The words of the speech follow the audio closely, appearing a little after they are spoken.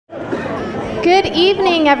Good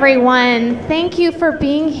evening, everyone. Thank you for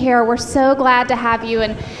being here. We're so glad to have you.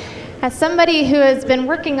 And as somebody who has been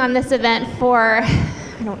working on this event for,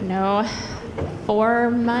 I don't know,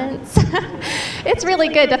 4 months, it's really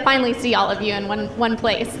good to finally see all of you in one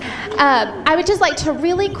place. I would just like to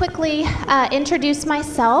really quickly introduce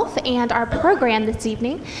myself and our program this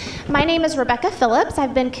evening. My name is Rebecca Phillips.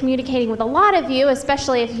 I've been communicating with a lot of you,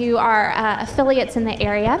 especially if you are affiliates in the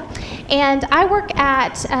area. And I work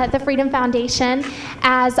at the Freedom Foundation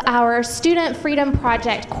as our Student Freedom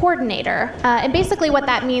Project Coordinator. And basically what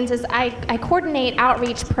that means is I coordinate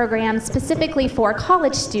outreach programs specifically for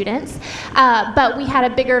college students, but we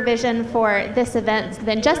had a bigger vision for this event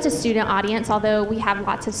than just a student audience, although we have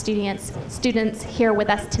lots of students here with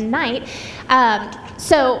us tonight.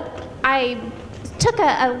 So I took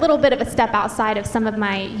a little bit of a step outside of some of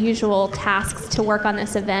my usual tasks to work on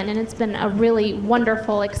this event, and it's been a really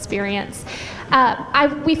wonderful experience.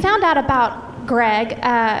 We found out about Greg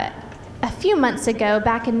a few months ago,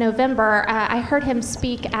 back in November. I heard him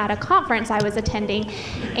speak at a conference I was attending,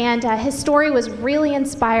 and his story was really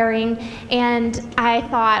inspiring, and I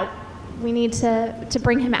thought we need to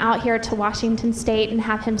bring him out here to Washington State and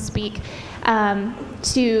have him speak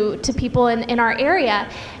to people in our area.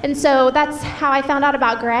 And so that's how I found out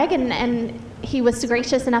about Greg, and he was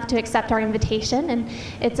gracious enough to accept our invitation, and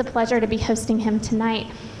it's a pleasure to be hosting him tonight.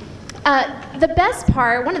 One of the best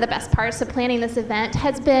parts of planning this event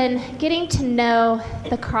has been getting to know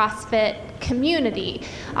the CrossFit community.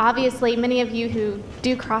 Obviously, many of you who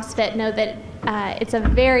do CrossFit know that it's a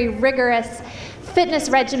very rigorous fitness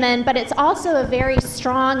regimen, but it's also a very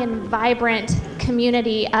strong and vibrant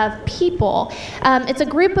community of people. It's a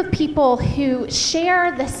group of people who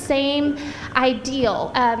share the same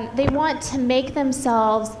ideal. They want to make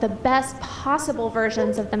themselves the best possible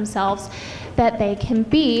versions of themselves that they can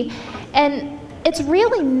be. And it's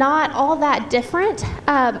really not all that different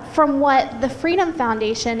from what the Freedom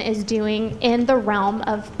Foundation is doing in the realm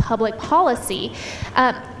of public policy.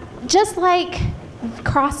 Just like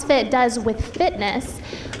CrossFit does with fitness,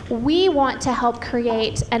 we want to help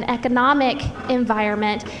create an economic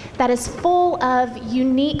environment that is full of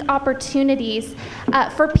unique opportunities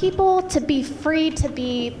for people to be free to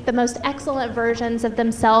be the most excellent versions of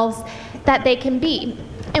themselves that they can be.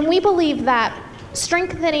 And we believe that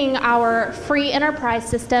strengthening our free enterprise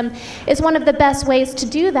system is one of the best ways to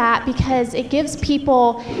do that, because it gives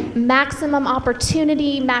people maximum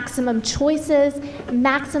opportunity, maximum choices,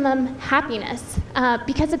 maximum happiness.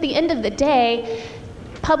 Because at the end of the day,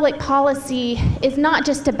 public policy is not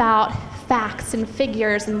just about facts and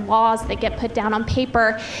figures and laws that get put down on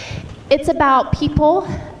paper. It's about people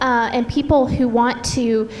and people who want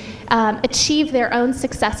to achieve their own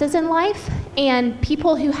successes in life, and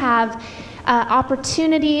people who have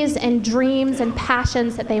opportunities and dreams and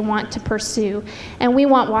passions that they want to pursue. And we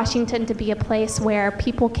want Washington to be a place where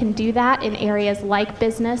people can do that in areas like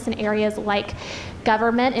business and areas like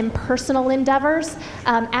government and personal endeavors.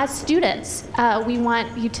 As students, we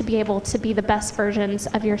want you to be able to be the best versions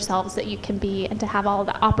of yourselves that you can be, and to have all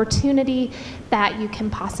the opportunity that you can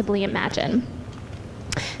possibly imagine.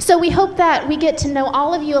 So we hope that we get to know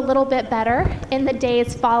all of you a little bit better in the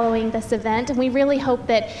days following this event, and we really hope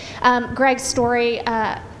that Greg's story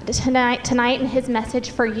tonight and his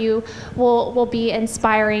message for you will be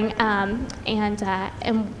inspiring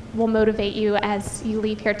and will motivate you as you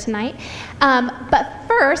leave here tonight. But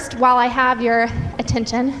first, while I have your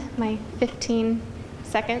attention, my 15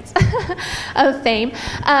 seconds of fame,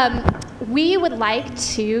 we would like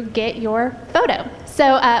to get your photo.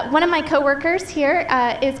 So one of my coworkers here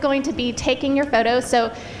is going to be taking your photo.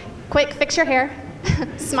 So quick, fix your hair,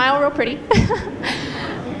 smile real pretty.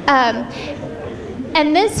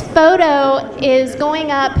 And this photo is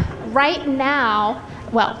going up right now,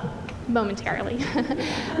 well, momentarily,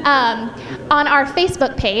 on our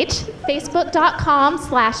Facebook page,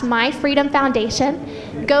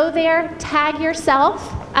 facebook.com/myfreedomfoundation. Go there, tag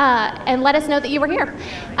yourself, and let us know that you were here.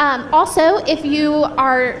 Also, if you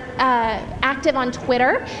are active on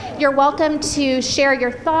Twitter, you're welcome to share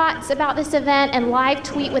your thoughts about this event and live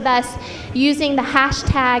tweet with us using the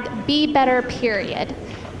hashtag #BeBetterPeriod.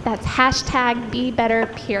 That's hashtag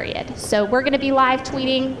 #BeBetterPeriod. So we're going to be live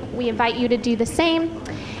tweeting. We invite you to do the same.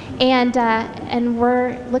 And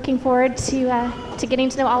we're looking forward to getting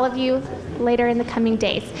to know all of you later in the coming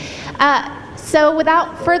days. So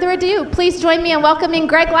without further ado, please join me in welcoming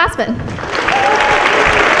Greg Glassman.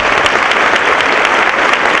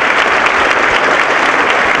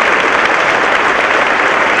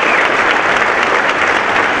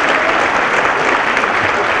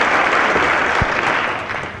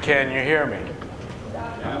 Can you hear me?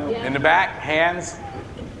 In the back, hands?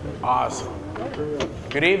 Awesome.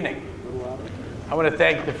 Good evening. I want to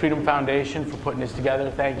thank the Freedom Foundation for putting this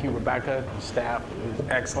together. Thank you, Rebecca, staff. It was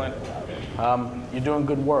excellent. You're doing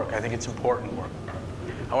good work. I think it's important work.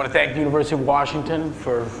 I want to thank the University of Washington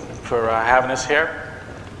for having us here.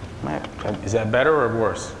 Is that better or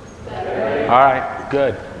worse? Better. All right,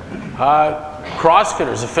 good.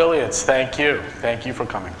 CrossFitters, affiliates, thank you. Thank you for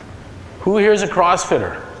coming. Who here is a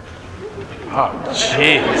CrossFitter? Oh,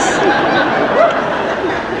 jeez.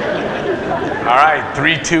 All right,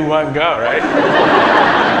 3, 2, 1, go, right?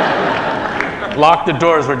 Lock the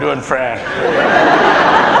doors, we're doing Fran.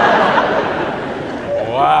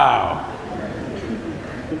 Wow.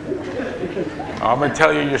 I'm going to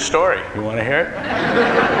tell you your story. You want to hear it?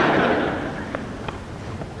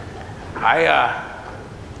 I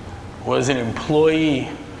was an employee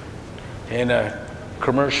in a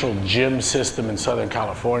commercial gym system in Southern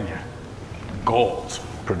California. Gold's,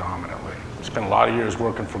 predominantly. Spent a lot of years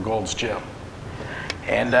working for Gold's Gym.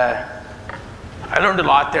 And I learned a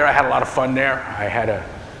lot there. I had a lot of fun there. I had a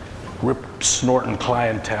rip-snorting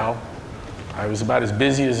clientele. I was about as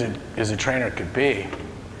busy as a trainer could be.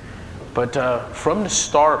 But from the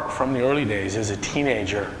start, from the early days as a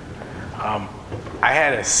teenager, I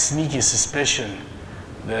had a sneaky suspicion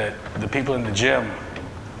that the people in the gym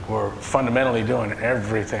were fundamentally doing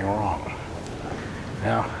everything wrong.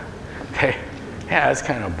 Now, yeah, that's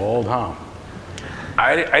kind of bold, huh?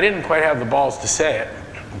 I didn't quite have the balls to say it,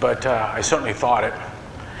 but I certainly thought it.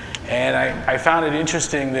 And I found it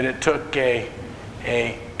interesting that it took an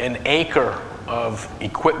acre of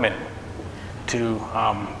equipment to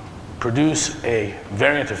produce a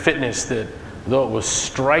variant of fitness that, though it was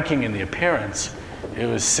striking in the appearance, it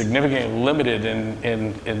was significantly limited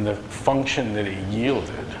in the function that it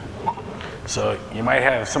yielded. So you might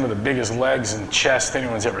have some of the biggest legs and chest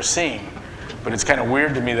anyone's ever seen, but it's kind of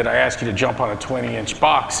weird to me that I ask you to jump on a 20-inch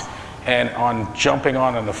box, and on jumping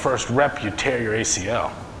on the first rep, you tear your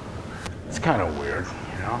ACL. It's kind of weird,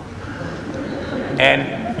 you know?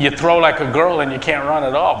 And you throw like a girl and you can't run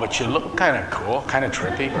at all, but you look kind of cool, kind of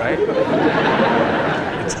trippy, right?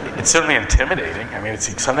 It's certainly intimidating. I mean,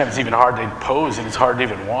 it's sometimes even hard to pose, and it's hard to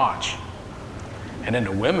even watch. And then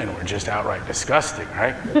the women were just outright disgusting,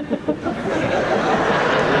 right?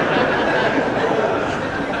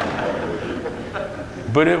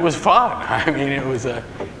 But it was fun. I mean, it was a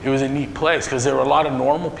neat place because there were a lot of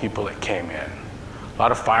normal people that came in. A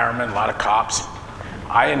lot of firemen, a lot of cops.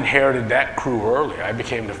 I inherited that crew early. I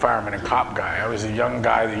became the fireman and cop guy. I was a young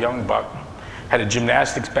guy, the young buck. Had a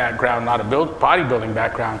gymnastics background, not a bodybuilding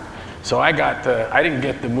background. So I didn't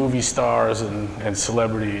get the movie stars and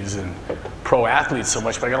celebrities and pro athletes so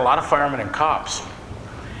much, but I got a lot of firemen and cops.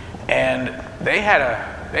 And they had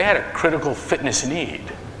a critical fitness need.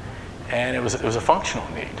 And it was a functional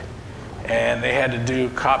need. And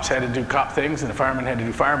cops had to do cop things, and the firemen had to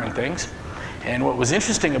do fireman things. And what was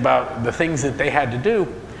interesting about the things that they had to do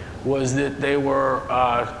was that they were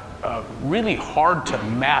really hard to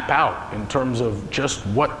map out in terms of just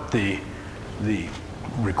what the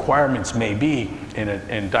requirements may be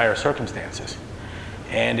in dire circumstances.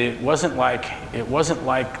 And it wasn't like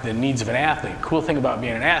the needs of an athlete. Cool thing about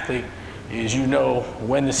being an athlete is you know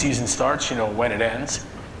when the season starts, you know when it ends.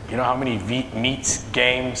 You know how many meets,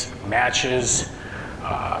 games, matches,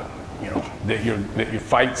 you know, that your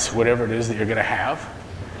fights, whatever it is that you're going to have.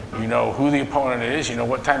 You know who the opponent is. You know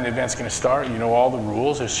what time the event's going to start. You know all the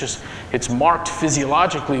rules. It's marked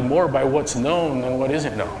physiologically more by what's known than what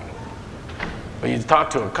isn't known. But you talk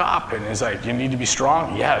to a cop and it's like, you need to be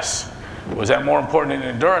strong? Yes. Was that more important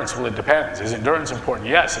than endurance? Well, it depends. Is endurance important?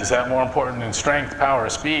 Yes. Is that more important than strength, power, or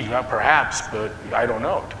speed? Well, perhaps, but I don't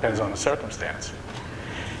know. It depends on the circumstance.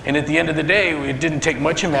 And at the end of the day, it didn't take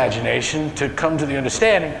much imagination to come to the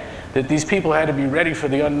understanding that these people had to be ready for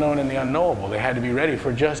the unknown and the unknowable. They had to be ready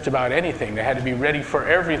for just about anything. They had to be ready for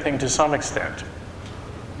everything to some extent.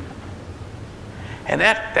 And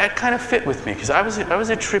that kind of fit with me, because I was a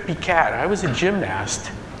trippy cat. I was a gymnast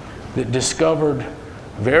that discovered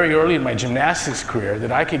very early in my gymnastics career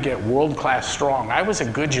that I could get world-class strong. I was a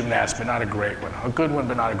good gymnast, but not a great one. A good one,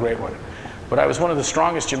 but not a great one. But I was one of the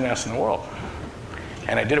strongest gymnasts in the world.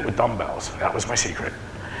 And I did it with dumbbells. That was my secret.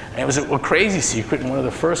 And it was a crazy secret, and one of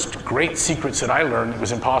the first great secrets that I learned that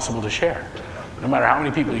was impossible to share. No matter how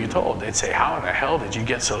many people you told, they'd say, how in the hell did you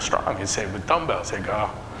get so strong? You'd say, with dumbbells. They'd go,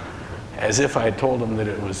 as if I had told them that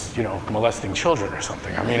it was, you know, molesting children or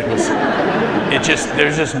something. I mean,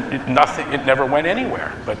 there's just nothing, it never went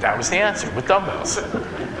anywhere. But that was the answer, with dumbbells.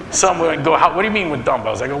 Some would go, what do you mean with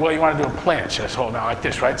dumbbells? I go, well, you want to do a planche. I just hold down like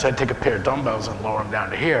this, right? So I'd take a pair of dumbbells and lower them down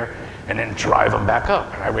to here. and then drive them back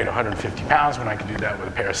up. And I weighed 150 pounds when I could do that with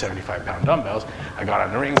a pair of 75-pound dumbbells. I got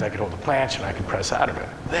on the rings, I could hold the planche, and I could press out of it.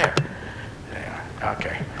 There. Yeah,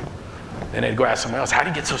 okay. Then they'd go ask someone else, how do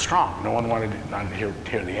you get so strong? No one wanted to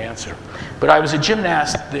hear the answer. But I was a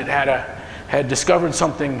gymnast that had discovered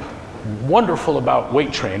something wonderful about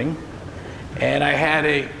weight training, and I had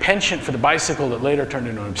a penchant for the bicycle that later turned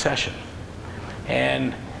into an obsession.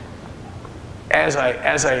 And as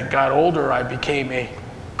I got older, I became a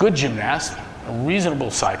good gymnast, a reasonable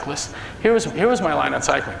cyclist. Here was my line on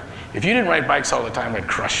cycling. If you didn't ride bikes all the time, I'd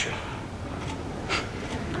crush you.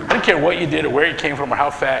 I didn't care what you did or where you came from or how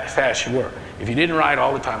fast you were. If you didn't ride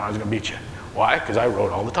all the time, I was going to beat you. Why? Because I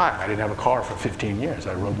rode all the time. I didn't have a car for 15 years.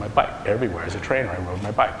 I rode my bike everywhere. As a trainer, I rode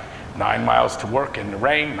my bike. 9 miles to work in the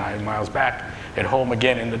rain, 9 miles back, at home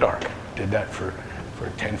again in the dark. Did that for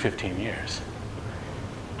 10, 15 years.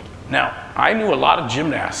 Now, I knew a lot of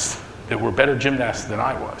gymnasts that were better gymnasts than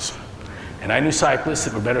I was. And I knew cyclists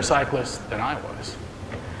that were better cyclists than I was.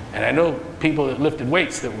 And I know people that lifted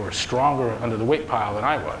weights that were stronger under the weight pile than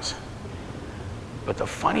I was. But the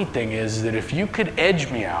funny thing is that if you could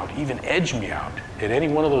edge me out, even edge me out, at any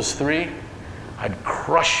one of those three, I'd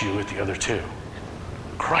crush you at the other two.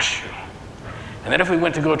 Crush you. And then if we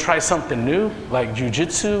went to go try something new, like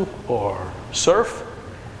jiu-jitsu or surf,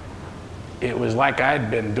 it was like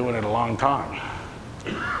I'd been doing it a long time.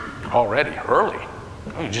 Already, early.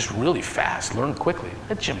 I mean, just really fast, learn quickly.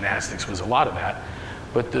 That gymnastics was a lot of that.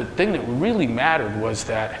 But the thing that really mattered was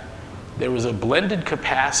that there was a blended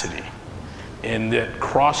capacity in that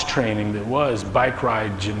cross-training that was bike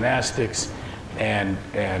ride, gymnastics, and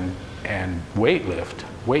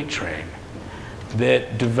weight train,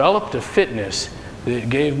 that developed a fitness that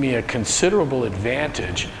gave me a considerable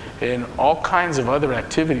advantage in all kinds of other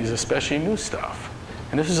activities, especially new stuff.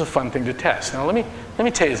 And this is a fun thing to test. Now let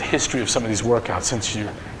me tell you the history of some of these workouts, since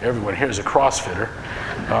everyone here is a CrossFitter.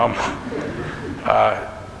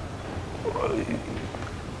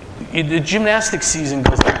 The gymnastics season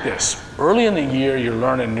goes like this. Early in the year, you're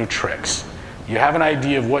learning new tricks. You have an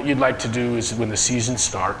idea of what you'd like to do is when the season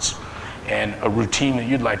starts, and a routine that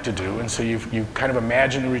you'd like to do, and so you kind of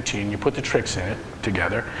imagine the routine, you put the tricks in it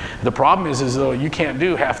together. The problem is though you can't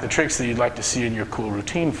do half the tricks that you'd like to see in your cool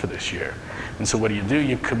routine for this year. And so what do?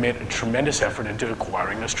 You commit a tremendous effort into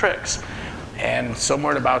acquiring those tricks. And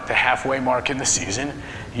somewhere at about the halfway mark in the season,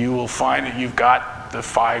 you will find that you've got the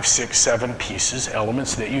 5, 6, 7 pieces,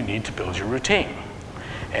 elements that you need to build your routine.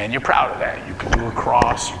 And you're proud of that. You can do a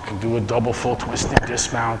cross, you can do a double full twisted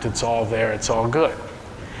dismount, it's all there, it's all good.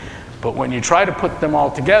 But when you try to put them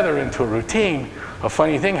all together into a routine, a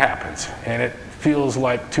funny thing happens, and it feels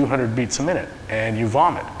like 200 beats a minute, and you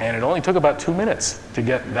vomit. And it only took about 2 minutes to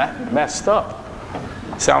get that messed up.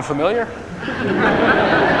 Sound familiar?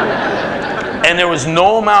 And there was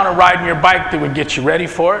no amount of riding your bike that would get you ready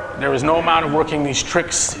for it. There was no amount of working these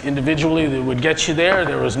tricks individually that would get you there.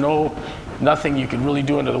 There was nothing you could really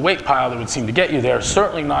do under the weight pile that would seem to get you there.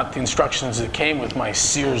 Certainly not the instructions that came with my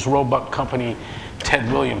Sears Roebuck Company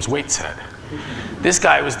Ted Williams weight set. This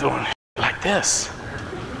guy was doing like this.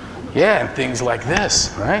 Yeah, and things like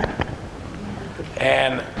this, right?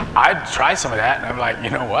 And I'd try some of that, and I'm like,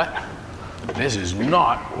 you know what? This is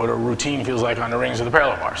not what a routine feels like on the rings or the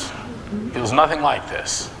parallel bars. It feels nothing like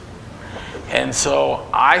this. And so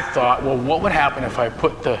I thought, well, what would happen if I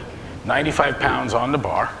put the 95 pounds on the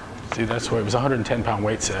bar? See, that's where it was a 110-pound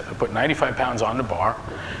weight set. I put 95 pounds on the bar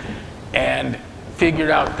and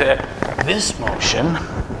figured out that this motion,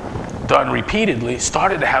 done repeatedly,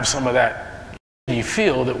 started to have some of that you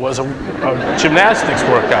feel that was a gymnastics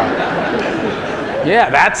workout. Yeah,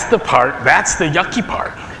 that's the part, that's the yucky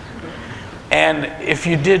part. And if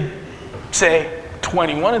you did, say,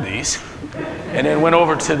 21 of these, and then went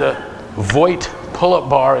over to the Voight pull-up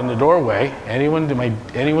bar in the doorway, anyone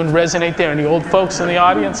resonate there? Any old folks in the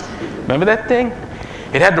audience? Remember that thing?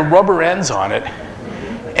 It had the rubber ends on it,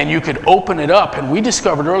 and you could open it up, and we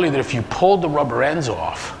discovered early that if you pulled the rubber ends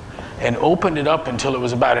off and opened it up until it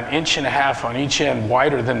was about 1.5 inches on each end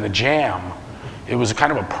wider than the jam, it was a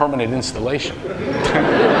kind of a permanent installation.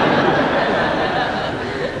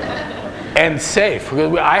 And safe.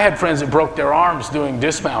 I had friends that broke their arms doing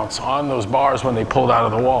dismounts on those bars when they pulled out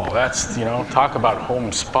of the wall. That's, talk about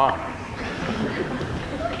homespun.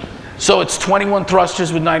 So it's 21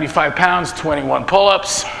 thrusters with 95 pounds, 21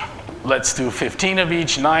 pull-ups. Let's do 15 of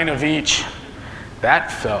each, 9 of each.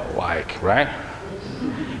 That felt like, right?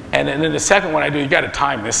 And then the second one I do, you got to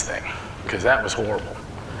time this thing, because that was horrible.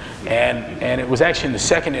 And it was actually in the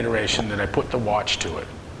second iteration that I put the watch to it.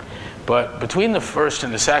 But between the first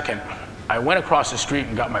and the second, I went across the street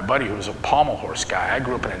and got my buddy who was a pommel horse guy. I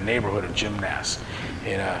grew up in a neighborhood of gymnasts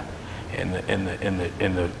in a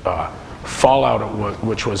in the fallout of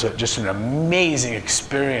which was just an amazing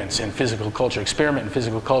experience in physical culture, experiment in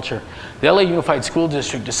physical culture. The LA Unified School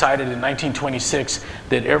District decided in 1926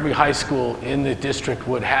 that every high school in the district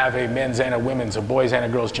would have a men's and a women's, a boys and a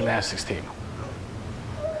girls gymnastics team.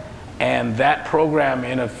 And that program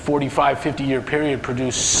in a 45, 50-year period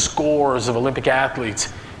produced scores of Olympic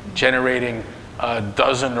athletes, generating a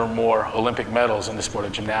dozen or more Olympic medals in the sport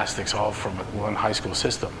of gymnastics, all from one high school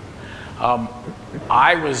system.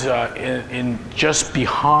 I was in just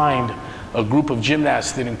behind a group of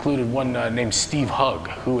gymnasts that included one named Steve Hugg,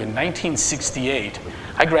 who in 1968,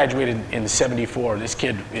 I graduated in '74. This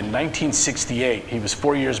kid in 1968, he was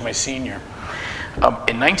 4 years my senior.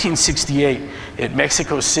 In 1968, at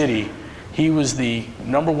Mexico City, he was the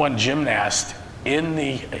 #1 gymnast in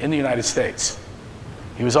the United States.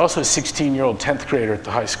 He was also a 16-year-old 10th grader at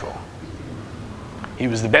the high school. He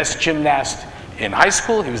was the best gymnast in high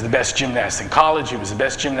school, he was the best gymnast in college, he was the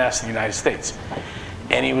best gymnast in the United States.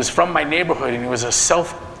 And he was from my neighborhood, and he was a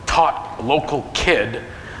self-taught local kid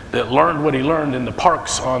that learned what he learned in the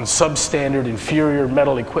parks on substandard, inferior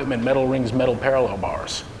metal equipment, metal rings, metal parallel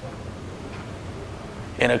bars.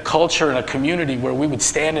 In a culture, in a community where we would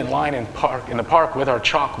stand in line in the park with our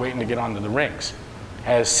chalk waiting to get onto the rings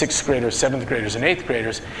as 6th graders, 7th graders, and 8th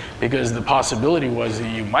graders, because the possibility was that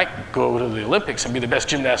you might go to the Olympics and be the best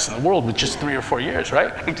gymnast in the world with just 3 or 4 years,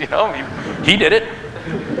 right? You know, I mean, he did it.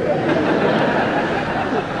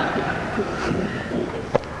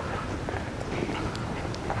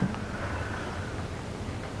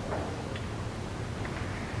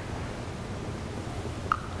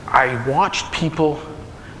 I watched people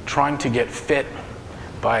trying to get fit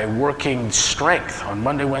by working strength on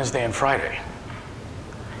Monday, Wednesday, and Friday,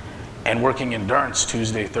 and working endurance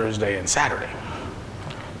Tuesday, Thursday, and Saturday.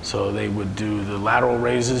 So they would do the lateral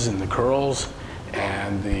raises and the curls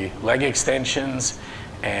and the leg extensions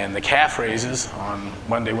and the calf raises on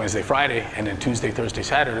Monday, Wednesday, Friday, and then Tuesday, Thursday,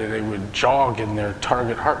 Saturday they would jog in their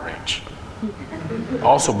target heart range.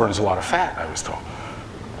 Also burns a lot of fat, I was told.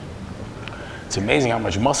 It's amazing how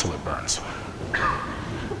much muscle it burns.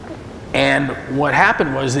 And what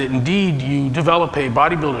happened was that indeed you develop a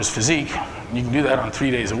bodybuilder's physique. You can do that on 3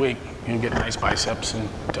 days a week. You get nice biceps and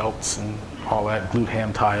delts and all that, glute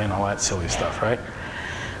ham tie and all that silly stuff, right?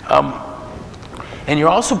 And you're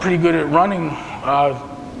also pretty good at running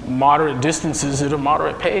moderate distances at a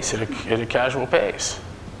moderate pace, at a casual pace.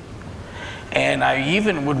 And I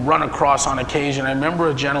even would run across on occasion, I remember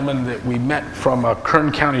a gentleman that we met from a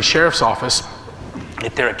Kern County Sheriff's Office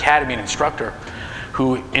at their academy, an instructor,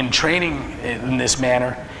 who in training in this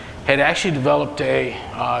manner had actually developed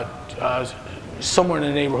somewhere in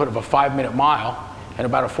the neighborhood of a 5-minute mile and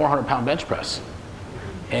about a 400-pound bench press.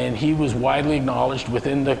 And he was widely acknowledged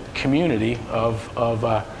within the community of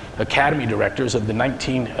academy directors of the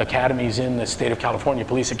 19 academies in the state of California,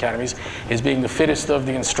 police academies, as being the fittest of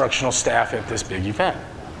the instructional staff at this big event.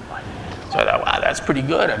 So I thought, wow, that's pretty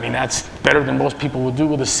good. I mean, that's better than most people would do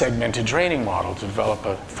with a segmented training model. To develop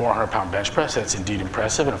a 400-pound bench press, that's indeed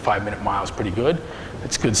impressive, and a 5-minute mile is pretty good.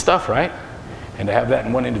 That's good stuff, right? And to have that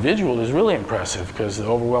in one individual is really impressive, because the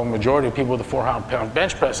overwhelming majority of people with a 400-pound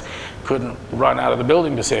bench press couldn't run out of the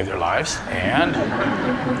building to save their lives, and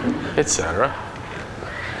etc.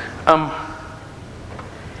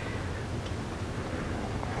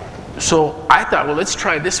 So I thought, well, let's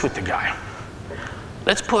try this with the guy.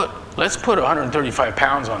 Let's put 135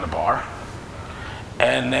 pounds on the bar,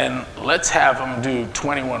 and then let's have him do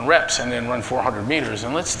 21 reps and then run 400 meters,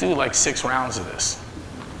 and let's do like 6 rounds of this.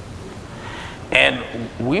 And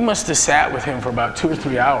we must have sat with him for about 2 or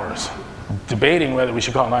 3 hours debating whether we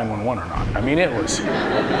should call 911 or not. I mean,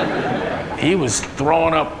 he was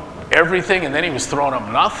throwing up everything, and then he was throwing up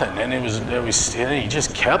nothing, and he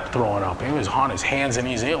just kept throwing up. He was on his hands and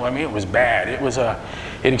knees. I mean, it was bad.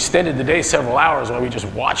 It extended the day several hours while we just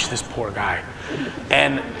watched this poor guy,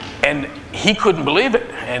 and he couldn't believe it,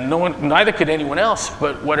 and neither could anyone else.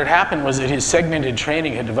 But what had happened was that his segmented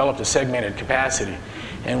training had developed a segmented capacity,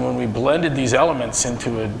 and when we blended these elements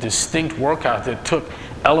into a distinct workout that took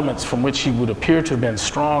elements from which he would appear to have been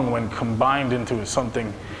strong when combined into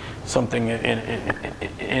something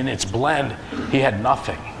in its blend, he had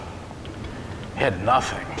nothing. He had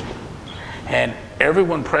nothing. And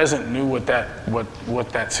everyone present knew what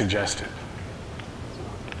that suggested.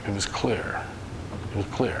 It was clear. It was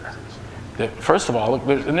clear. That first of all,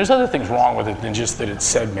 and there's other things wrong with it than just that it's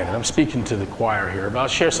segmented. I'm speaking to the choir here, but I'll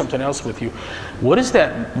share something else with you. What is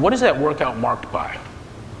that workout marked by?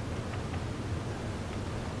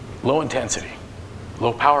 Low intensity,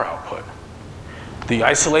 low power output. The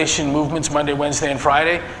isolation movements Monday, Wednesday, and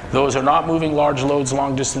Friday, those are not moving large loads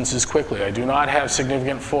long distances quickly. I do not have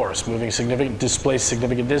significant force, moving significant, displaced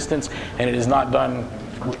significant distance, and it is not done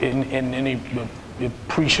in any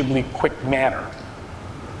appreciably quick manner.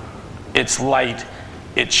 It's light,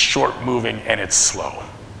 it's short moving, and it's slow.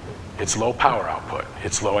 It's low power output,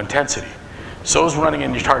 it's low intensity. So is running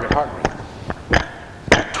in your target heart rate,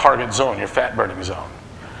 target zone, your fat burning zone.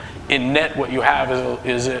 In net, what you have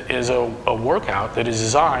is a workout that is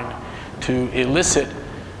designed to elicit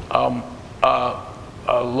a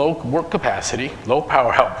low work capacity, low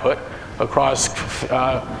power output across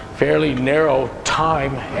fairly narrow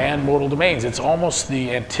time and modal domains. It's almost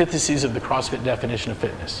the antithesis of the CrossFit definition of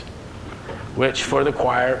fitness, which for the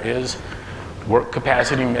choir is work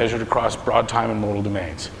capacity measured across broad time and modal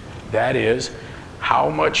domains. That is, how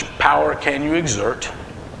much power can you exert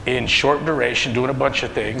in short duration doing a bunch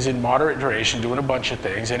of things, in moderate duration doing a bunch of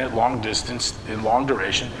things, and at long distance, in long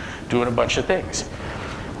duration, doing a bunch of things.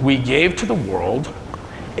 We gave to the world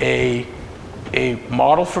a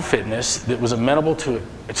model for fitness that was amenable to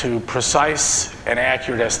precise and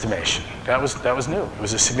accurate estimation. That was new. It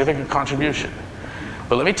was a significant contribution.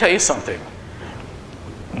 But let me tell you something.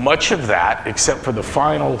 Much of that, except for the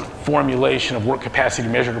final formulation of work capacity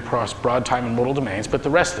measured across broad time and modal domains, but the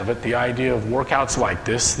rest of it, the idea of workouts like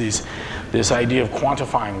this idea of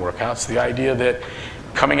quantifying workouts, the idea that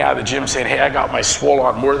coming out of the gym saying, hey, I got my swole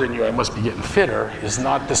on more than you, I must be getting fitter, is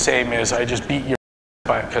not the same as I just beat your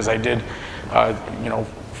because I did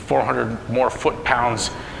 400 more foot-pounds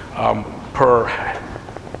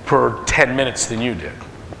per 10 minutes than you did.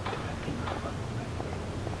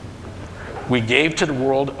 We gave to the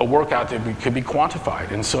world a workout that could be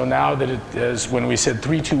quantified. And so now that it is, when we said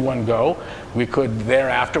 3, 2, 1, go, we could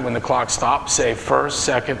thereafter, when the clock stopped, say first,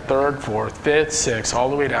 second, third, fourth, fifth, sixth, all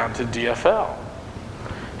the way down to DFL.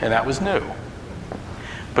 And that was new.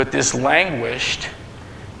 But this languished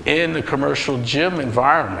in the commercial gym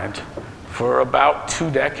environment for about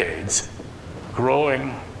 2 decades,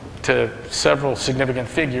 growing to several significant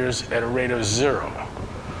figures at a rate of 0.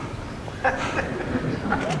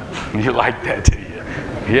 You like that, do you?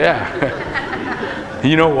 Yeah.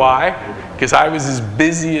 You know why? Because I was as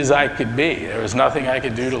busy as I could be. There was nothing I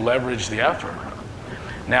could do to leverage the effort.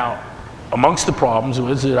 Now, amongst the problems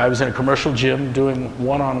was that I was in a commercial gym doing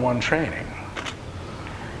one-on-one training.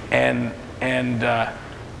 And the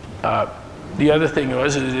other thing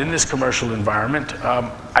was that in this commercial environment,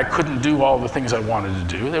 I couldn't do all the things I wanted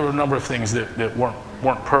to do. There were a number of things that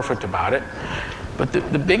weren't perfect about it. But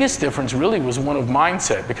the biggest difference really was one of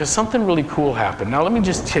mindset, because something really cool happened. Now let me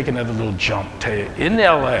just take another little jump, tell you. In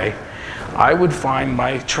LA, I would find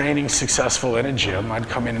my training successful in a gym. I'd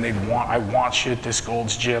come in and I want you at this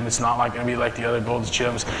Gold's Gym. It's not like gonna be like the other Gold's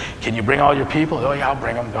Gyms. Can you bring all your people? Oh yeah, I'll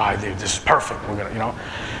bring them. Oh, this is perfect. We're gonna,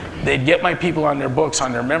 They'd get my people on their books,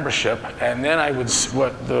 on their membership, and then I would,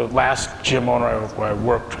 what the last gym owner I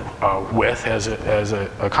worked with as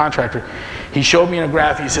a contractor, he showed me in a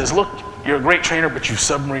graph, he says, look, you're a great trainer, but you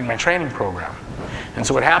submarined my training program. And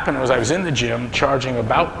so what happened was I was in the gym charging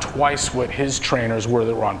about twice what his trainers were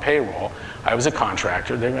that were on payroll. I was a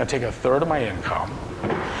contractor. They were going to take 1/3 of my income.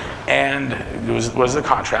 And it was the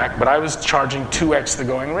contract, but I was charging 2x the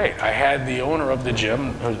going rate. I had the owner of the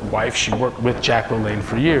gym, her wife, she worked with Jack LaLanne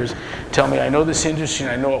for years, tell me, I know this industry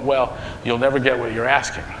and I know it well, you'll never get what you're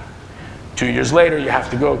asking. 2 years later, you have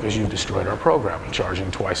to go because you've destroyed our program,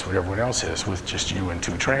 charging twice what everyone else is with just you and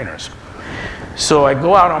 2 trainers. So I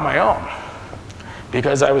go out on my own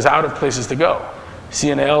because I was out of places to go. See,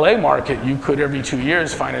 in the LA market, you could every 2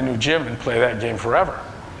 years find a new gym and play that game forever.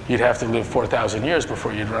 You'd have to live 4,000 years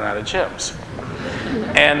before you'd run out of gyms.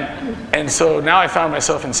 And so now I found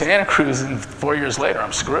myself in Santa Cruz, and 4 years later,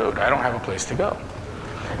 I'm screwed. I don't have a place to go.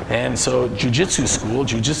 And so jiu-jitsu school,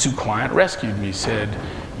 jiu-jitsu client rescued me, said,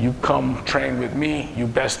 you come train with me, you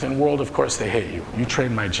best in world, of course they hate you. You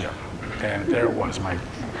train my gym. And there it was, my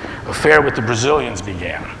affair with the Brazilians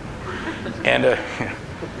began. And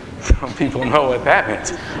some people know what that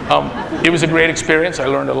means. It was a great experience. I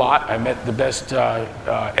learned a lot. I met the best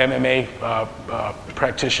MMA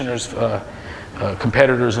practitioners,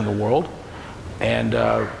 competitors in the world. And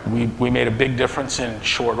we made a big difference in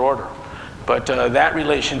short order. But that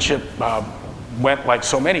relationship went like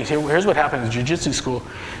so many. Here's what happened in jiu-jitsu school.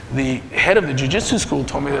 The head of the jiu-jitsu school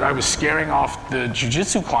told me that I was scaring off the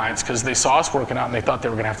jiu-jitsu clients because they saw us working out and they thought they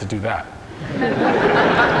were going to have to do that.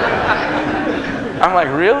 I'm like,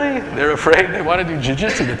 really? They're afraid? They want to do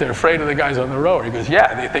jiu-jitsu, but they're afraid of the guys on the rower. He goes,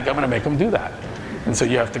 yeah, they think I'm going to make them do that. And so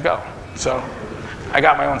you have to go. So I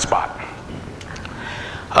got my own spot.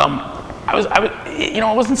 it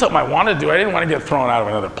wasn't something I wanted to do. I didn't want to get thrown out of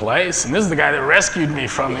another place. And this is the guy that rescued me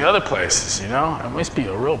from the other places, you know? I must be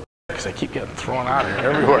a real because I keep getting thrown out of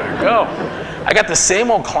here everywhere I go. I got the same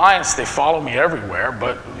old clients, they follow me everywhere,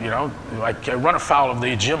 but, you know, like I run afoul of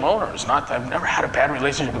the gym owners. I've never had a bad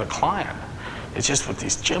relationship with a client. It's just with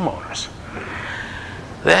these gym owners.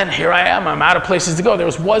 Then here I am, I'm out of places to go. There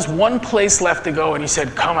was one place left to go, and he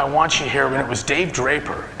said, come, I want you here, and it was Dave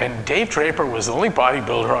Draper. And Dave Draper was the only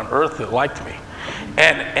bodybuilder on earth that liked me.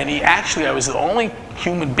 And I was the only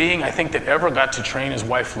human being, I think, that ever got to train his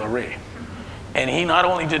wife, Larry. And he not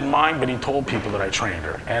only didn't mind, but he told people that I trained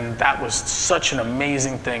her. And that was such an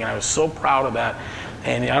amazing thing, and I was so proud of that.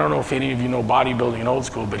 And I don't know if any of you know bodybuilding in old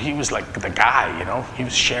school, but he was like the guy, you know? He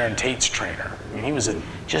was Sharon Tate's trainer. I mean, he was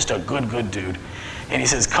just a good dude. And he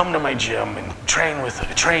says, come to my gym and train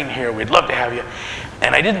here. We'd love to have you.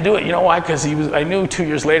 And I didn't do it. You know why? Because I knew 2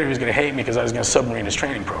 years later he was going to hate me because I was going to submarine his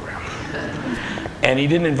training program. And he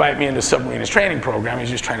didn't invite me into submarine his training program. He was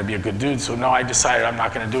just trying to be a good dude. So no, I decided I'm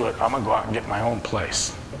not going to do it. I'm going to go out and get my own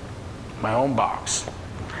place, my own box.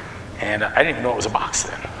 And I didn't even know it was a box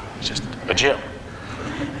then. It was just a gym.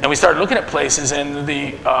 And we started looking at places, and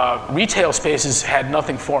the retail spaces had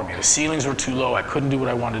nothing for me. The ceilings were too low. I couldn't do what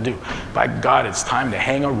I wanted to do. By God, it's time to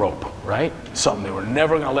hang a rope, right? Something they were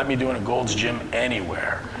never going to let me do in a Gold's Gym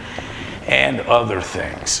anywhere. And other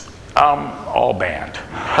things. All banned.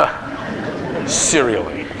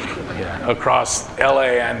 Serially. Yeah, across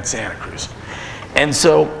LA and Santa Cruz. And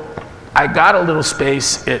so I got a little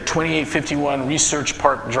space at 2851 Research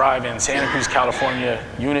Park Drive in Santa Cruz, California,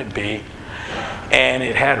 Unit B. And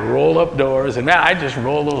it had roll-up doors, and man, I just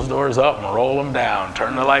roll those doors up and roll them down,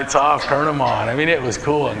 turn the lights off, turn them on. I mean, it was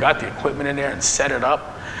cool, and got the equipment in there and set it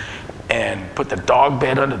up and put the dog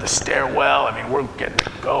bed under the stairwell. I mean, we're getting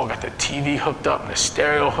to go. Got the TV hooked up and the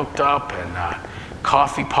stereo hooked up and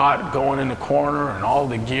coffee pot going in the corner and all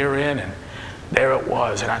the gear in, and there it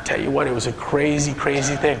was. And I tell you what, it was a crazy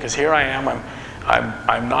thing, because here I am,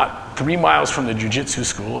 I'm not 3 miles from the jiu-jitsu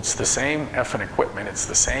school. It's the same effing equipment. It's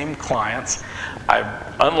the same clients. I'm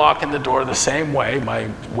unlocking the door the same way. My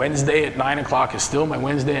Wednesday at 9 o'clock is still my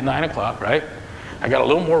Wednesday at 9 o'clock, right? I got a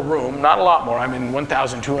little more room, not a lot more. I'm in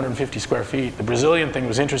 1,250 square feet. The Brazilian thing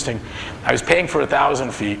was interesting. I was paying for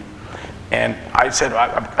 1,000 feet, and I said,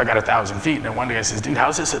 I got 1,000 feet. And then one day I says, dude,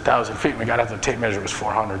 how's this 1,000 feet? And we got out the tape measure, it was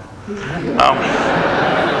 400.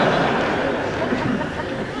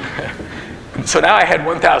 So now I had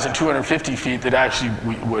 1,250 feet that actually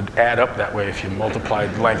would add up that way if you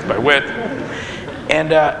multiplied length by width.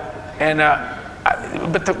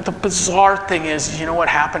 But the bizarre thing is, you know what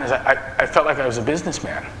happened is I felt like I was a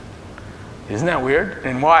businessman. Isn't that weird?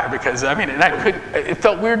 And why? Because I mean, it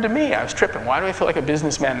felt weird to me. I was tripping. Why do I feel like a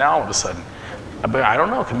businessman now all of a sudden? But I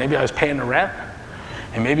don't know, because maybe I was paying the rent.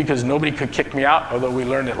 And maybe because nobody could kick me out, although we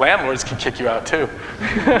learned that landlords can kick you out too.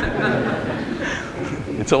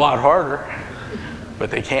 It's a lot harder,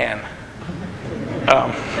 but they can.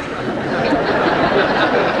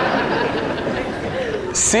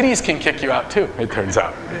 Cities can kick you out too, it turns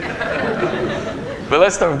out. But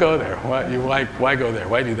let's not go there. Why go there?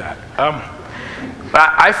 Why do that?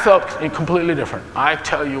 I felt completely different. I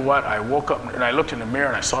tell you what, I woke up and I looked in the mirror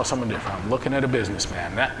and I saw someone different. I'm looking at a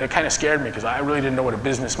businessman. That kind of scared me because I really didn't know what a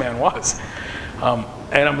businessman was.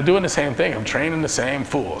 And I'm doing the same thing. I'm training the same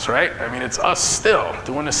fools, right? I mean, it's us still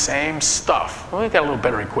doing the same stuff. Well, we got a little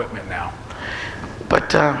better equipment now.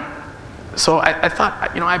 But so I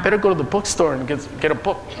thought, you know, I better go to the bookstore and get a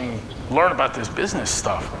book and learn about this business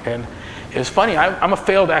stuff. And it was funny. I'm a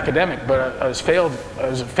failed academic, but I was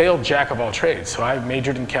a failed jack of all trades. So I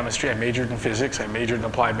majored in chemistry. I majored in physics. I majored in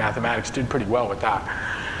applied mathematics. Did pretty well with that.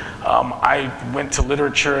 I went to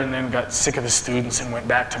literature and then got sick of the students and went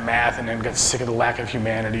back to math and then got sick of the lack of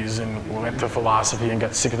humanities and went to philosophy and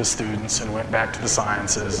got sick of the students and went back to the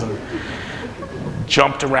sciences and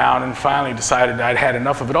jumped around and finally decided I'd had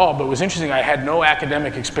enough of it all. But it was interesting, I had no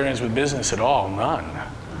academic experience with business at all, none.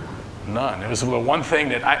 It was the one thing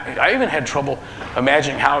that I even had trouble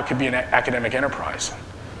imagining how it could be an academic enterprise.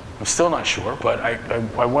 I'm still not sure, but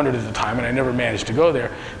I wondered at the time, and I never managed to go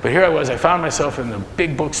there. But here I was, I found myself in the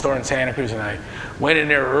big bookstore in Santa Cruz, and I went in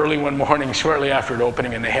there early one morning, shortly after it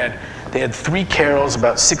opening, and they had 3 carrels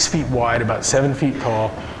about 6 feet wide, about 7 feet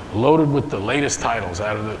tall, loaded with the latest titles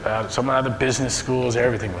some out of the business schools.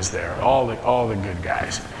 Everything was there, all the good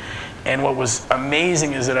guys. And what was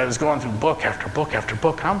amazing is that I was going through book after book after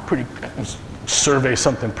book. I can survey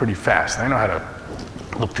something pretty fast. I know how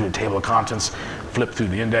to look through a table of contents, flip through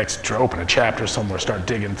the index, open a chapter somewhere, start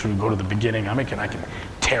digging through, go to the beginning. I can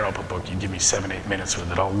tear up a book. You give me 7-8 minutes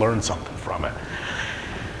with it. I'll learn something from it.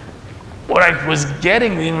 What what I was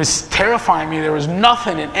getting, it was terrifying me. There was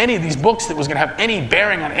nothing in any of these books that was going to have any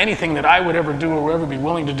bearing on anything that I would ever do or ever be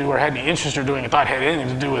willing to do or had any interest in doing. I thought it had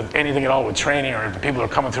anything to do with anything at all with training or the people that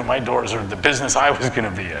are coming through my doors or the business I was going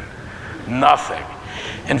to be in. Nothing.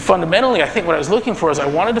 And fundamentally, I think what I was looking for is I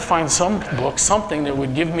wanted to find some book, something that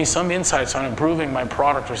would give me some insights on improving my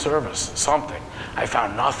product or service, something. I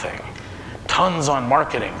found nothing. Tons on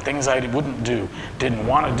marketing, things I wouldn't do, didn't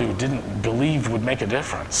want to do, didn't believe would make a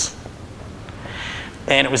difference.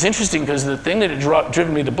 And it was interesting because the thing that had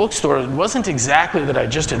driven me to the bookstore wasn't exactly that I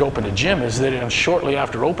just had opened a gym, is that shortly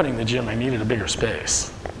after opening the gym, I needed a bigger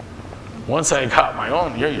space. Once I got my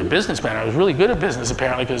own, you're a businessman, I was really good at business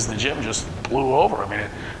apparently because the gym just blew over. I mean,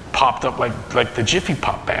 it popped up like the Jiffy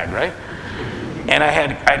Pop bag, right? And I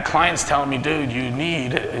had clients telling me, dude, you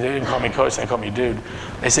need, they didn't call me coach, they called me dude.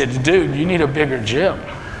 They said, dude, you need a bigger gym.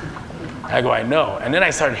 I go, I know. And then I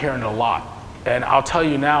started hearing it a lot. And I'll tell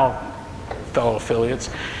you now, fellow affiliates,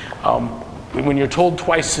 when you're told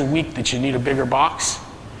twice a week that you need a bigger box,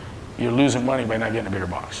 you're losing money by not getting a bigger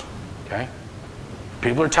box, okay?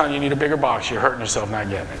 People are telling you need a bigger box, you're hurting yourself not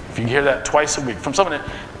getting it. If you hear that twice a week from someone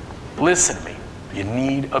that, listen to me, you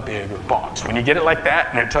need a bigger box. When you get it like that,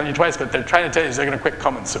 and they're telling you twice, but they're trying to tell you they're going to quit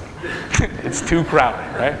coming soon. It's too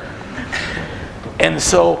crowded, right? And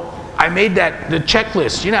so I made the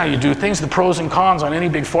checklist. You know how you do things, the pros and cons on any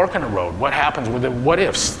big fork in the road. What happens with the what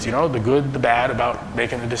ifs, you know, the good, the bad about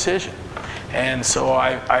making a decision. And so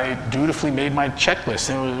I dutifully made my checklist.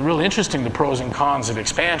 And it was really interesting, the pros and cons of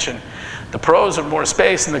expansion. The pros are more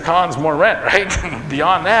space and the cons more rent, right?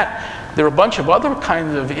 Beyond that, there are a bunch of other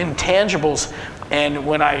kinds of intangibles. And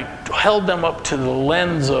when I held them up to the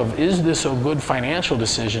lens of, is this a good financial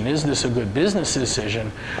decision? Is this a good business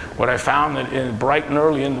decision? What I found that bright and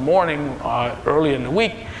early in the morning, early in the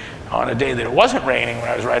week, on a day that it wasn't raining when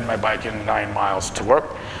I was riding my bike in 9 miles to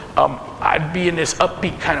work, I'd be in this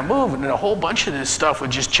upbeat kind of mood, and then a whole bunch of this stuff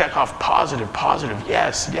would just check off positive, positive,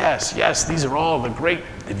 yes, yes, yes, these are all the great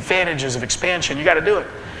advantages of expansion, you got to do it.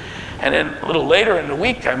 And then a little later in the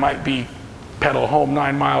week, I might be pedal home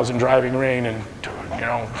 9 miles in driving rain and, you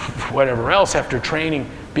know, whatever else after training,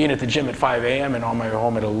 being at the gym at 5 a.m. and on my way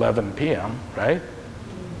home at 11 p.m., right?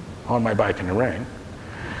 On my bike in the rain.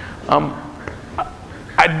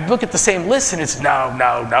 I'd look at the same list and it's no,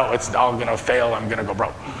 it's all gonna fail, I'm gonna go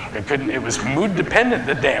broke. It was mood dependent,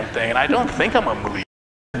 the damn thing, and I don't think I'm a moody,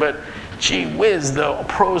 but gee whiz, the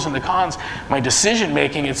pros and the cons, my decision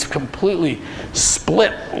making, it's completely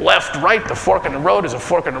split left, right. The fork in the road is a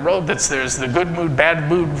fork in the road there's the good mood, bad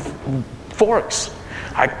mood forks.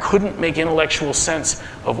 I couldn't make intellectual sense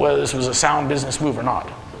of whether this was a sound business move or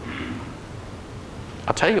not.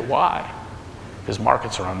 I'll tell you why, because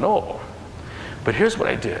markets are unknowable. But here's what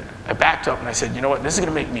I did. I backed up and I said, you know what, this is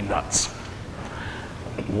gonna make me nuts.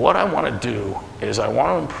 What I wanna do is I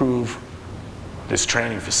wanna improve this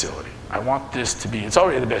training facility. I want this to be, it's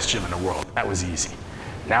already the best gym in the world. That was easy.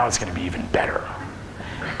 Now it's gonna be even better.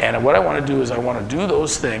 And what I wanna do is I wanna do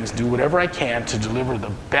those things, do whatever I can to deliver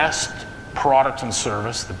the best product and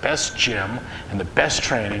service, the best gym, and the best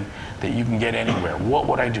training that you can get anywhere. What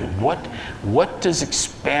would I do? What does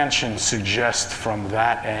expansion suggest from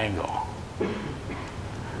that angle?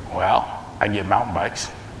 Well, I can get mountain bikes.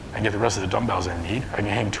 I can get the rest of the dumbbells I need. I can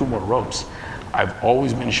hang 2 more ropes. I've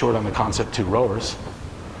always been short on the concept 2 rowers.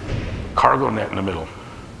 Cargo net in the middle.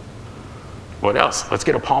 What else? Let's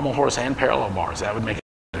get a pommel horse and parallel bars. That would make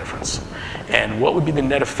a difference. And what would be the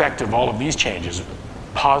net effect of all of these changes?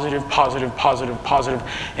 Positive, positive, positive, positive,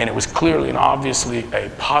 and it was clearly and obviously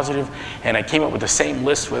a positive, and I came up with the same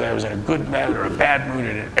list whether I was in a good mood or a bad mood,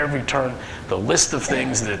 and at every turn, the list of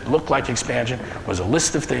things that looked like expansion was a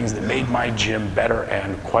list of things that made my gym better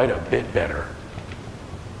and quite a bit better.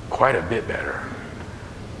 Quite a bit better.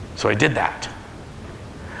 So I did that,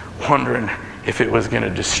 wondering if it was going to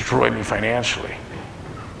destroy me financially.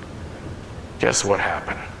 Guess what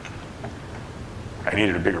happened? I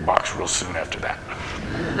needed a bigger box real soon after that.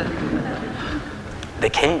 They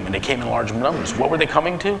came, and they came in large numbers. What were they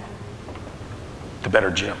coming to? The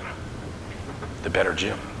better gym. The better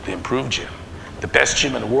gym. The improved gym. The best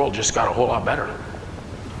gym in the world just got a whole lot better.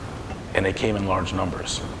 And they came in large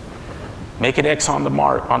numbers. Make an X on the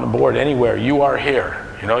board anywhere. You are here.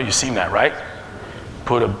 You know, you've seen that, right?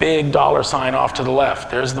 Put a big dollar sign off to the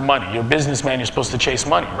left. There's the money. You're a businessman, you're supposed to chase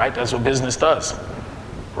money, right? That's what business does.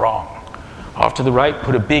 Wrong. Off to the right,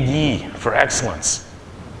 put a big E for excellence.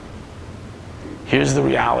 Here's the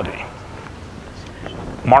reality.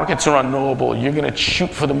 Markets are unknowable. You're going to shoot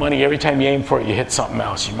for the money. Every time you aim for it, you hit something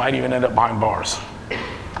else. You might even end up behind bars.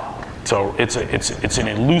 It's an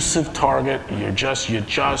elusive target. You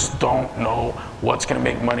just don't know what's going to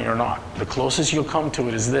make money or not. The closest you'll come to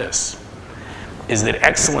it is this, is that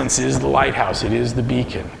excellence is the lighthouse. It is the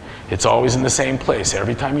beacon. It's always in the same place.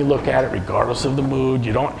 Every time you look at it, regardless of the mood,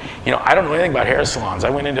 I don't know anything about hair salons. I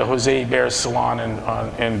went into Jose Iber's salon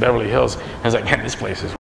in Beverly Hills, and I was like, man, this place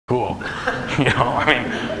is cool. I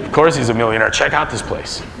mean, of course he's a millionaire. Check out this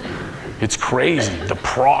place. It's crazy. The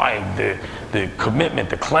pride, the commitment,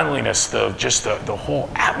 the cleanliness, the whole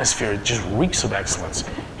atmosphere, it just reeks of excellence.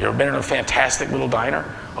 You ever been in a fantastic little diner?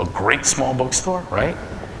 A great small bookstore, right?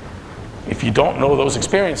 If you don't know those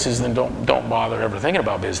experiences, then don't bother ever thinking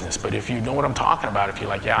about business. But if you know what I'm talking about, if you're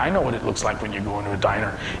like, yeah, I know what it looks like when you go into a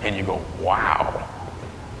diner and you go, wow,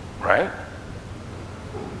 right?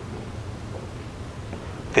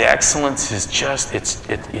 The excellence is just,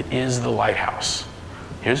 it is the lighthouse.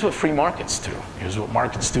 Here's what free markets do. Here's what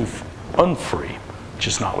markets do unfree,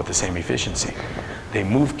 just not with the same efficiency. They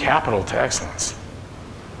move capital to excellence.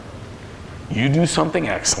 You do something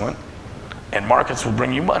excellent, and markets will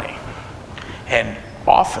bring you money. And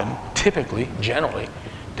often, typically, generally,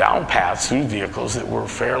 down paths through vehicles that were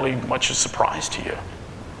fairly much a surprise to you.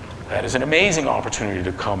 That is an amazing opportunity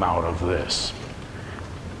to come out of this.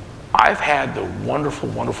 I've had the wonderful,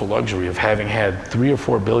 wonderful luxury of having had 3 or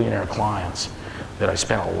 4 billionaire clients that I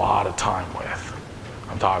spent a lot of time with.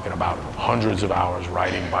 I'm talking about hundreds of hours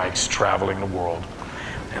riding bikes, traveling the world,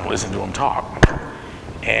 and listening to them talk.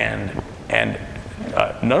 And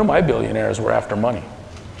none of my billionaires were after money.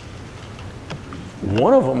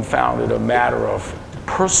 One of them found it a matter of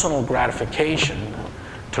personal gratification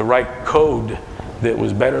to write code that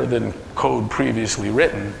was better than code previously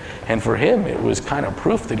written, and for him it was kind of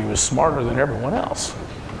proof that he was smarter than everyone else.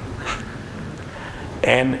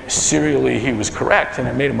 And serially he was correct, and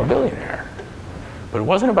it made him a billionaire. But it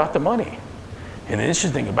wasn't about the money. And the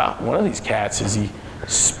interesting thing about one of these cats is he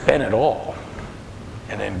spent it all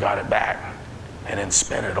and then got it back, and then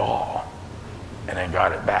spent it all and then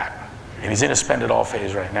got it back. And he's in a spend it all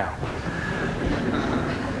phase right now.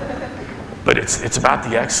 But it's about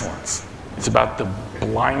the excellence. It's about the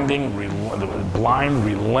blind,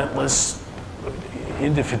 relentless,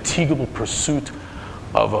 indefatigable pursuit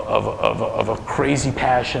of a crazy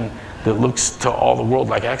passion that looks to all the world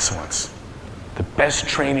like excellence. The best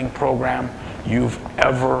training program you've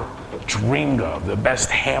ever dreamed of, the best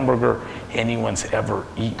hamburger anyone's ever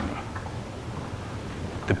eaten,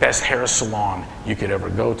 the best hair salon you could ever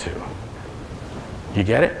go to. You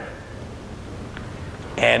get it?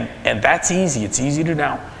 And that's easy. It's easy to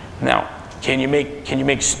now. Now, can you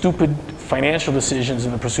make stupid financial decisions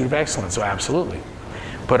in the pursuit of excellence? So absolutely.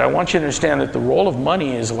 But I want you to understand that the role of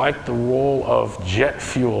money is like the role of jet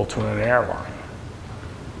fuel to an airline.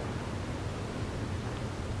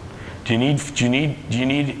 Do you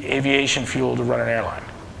need aviation fuel to run an airline?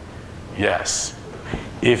 Yes.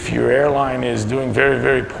 If your airline is doing very,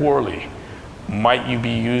 very poorly, might you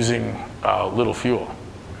be using little fuel?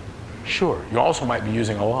 Sure. You also might be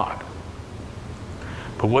using a lot.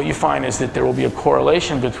 But what you find is that there will be a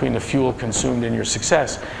correlation between the fuel consumed and your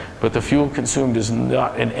success, but the fuel consumed is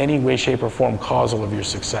not in any way, shape, or form causal of your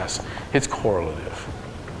success. It's correlative.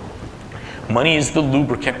 Money is the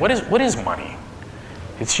lubricant. What is money?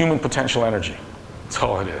 It's human potential energy. That's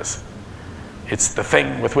all it is. It's the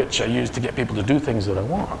thing with which I use to get people to do things that I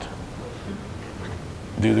want.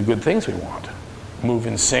 Do the good things we want. Move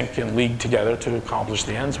in sync and league together to accomplish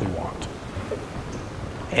the ends we want.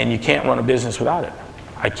 And you can't run a business without it.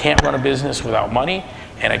 I can't run a business without money,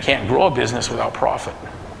 and I can't grow a business without profit.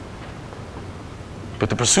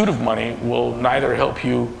 But the pursuit of money will neither help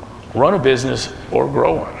you run a business or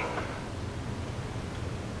grow one.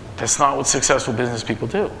 That's not what successful business people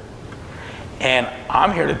do. And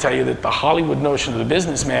I'm here to tell you that the Hollywood notion of the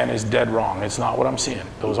businessman is dead wrong. It's not what I'm seeing.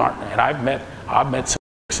 Those aren't, and I've met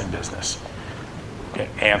some in business. Okay,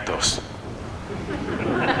 Anthos.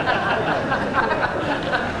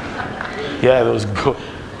 Yeah,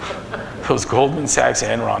 those Goldman Sachs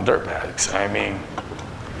Enron dirtbags. I mean,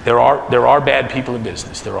 there are bad people in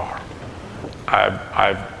business. There are.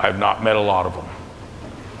 I've not met a lot of them.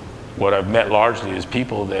 What I've met largely is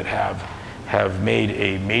people that have made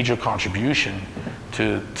a major contribution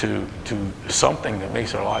to something that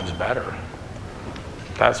makes their lives better.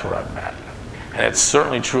 That's what I've met. And it's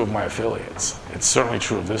certainly true of my affiliates. It's certainly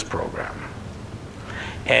true of this program.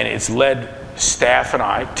 And it's led staff and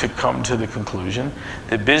I to come to the conclusion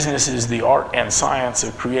that business is the art and science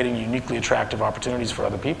of creating uniquely attractive opportunities for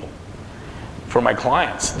other people. For my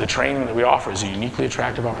clients, the training that we offer is a uniquely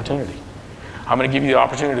attractive opportunity. I'm going to give you the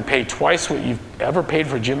opportunity to pay twice what you've ever paid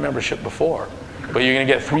for a gym membership before, but you're going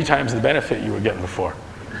to get 3 times the benefit you were getting before.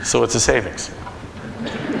 So it's a savings.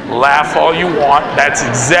 Laugh all you want, that's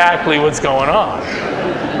exactly what's going on.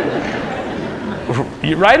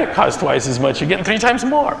 You're right, it costs twice as much, you're getting 3 times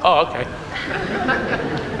more. Oh, okay.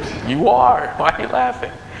 You are, why are you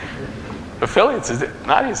laughing? Affiliates,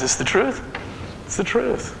 Nadia, is this the truth? It's the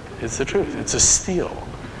truth, it's the truth. It's a steal,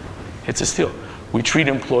 it's a steal. We treat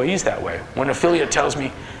employees that way. When an affiliate tells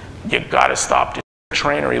me, you gotta stop this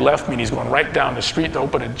trainer, he left me and he's going right down the street to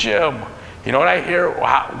open a gym. You know what I hear?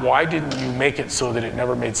 Why didn't you make it so that it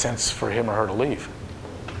never made sense for him or her to leave?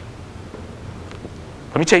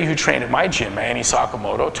 Let me tell you who trained at my gym. Annie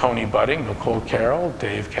Sakamoto, Tony Budding, Nicole Carroll,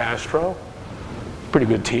 Dave Castro. Pretty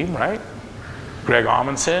good team, right? Greg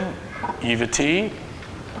Amundsen, Eva T.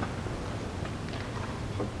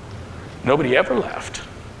 Nobody ever left.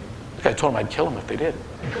 I told them I'd kill them if they did.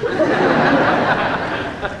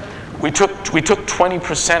 We took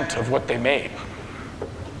 20% of what they made.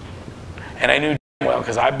 And I knew well,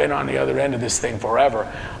 because I've been on the other end of this thing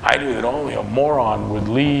forever, I knew that only a moron would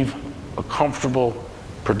leave a comfortable,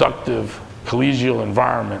 productive, collegial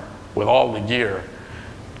environment with all the gear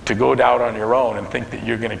to go out on your own and think that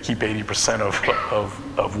you're going to keep 80%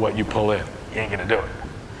 of what you pull in. You ain't going to do it.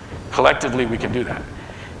 Collectively, we can do that.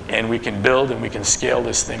 And we can build and we can scale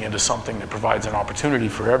this thing into something that provides an opportunity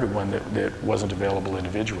for everyone that wasn't available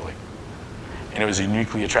individually. And it was a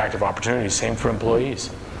uniquely attractive opportunity. Same for employees.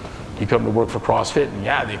 You come to work for CrossFit and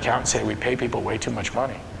yeah, the accountants say we pay people way too much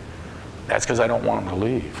money. That's because I don't want them to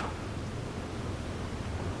leave.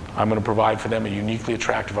 I'm going to provide for them a uniquely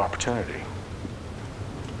attractive opportunity.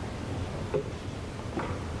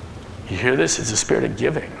 You hear this? It's a spirit of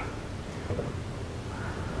giving.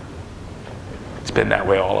 It's been that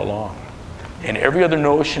way all along. And every other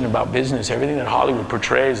notion about business, everything that Hollywood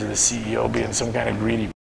portrays of the CEO being some kind of greedy,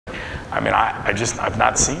 I mean, I've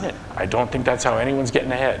not seen it. I don't think that's how anyone's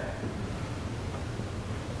getting ahead.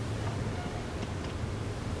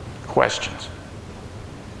 Questions?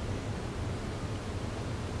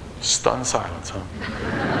 Stunned silence, huh?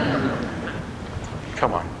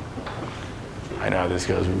 Come on. I know how this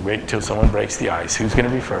goes. We wait until someone breaks the ice. Who's going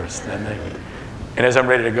to be first? And as I'm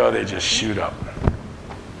ready to go, they just shoot up.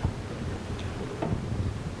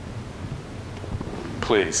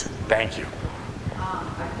 Please. Thank you.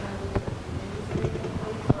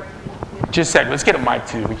 Just a second. Let's get a mic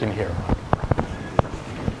too. We can hear.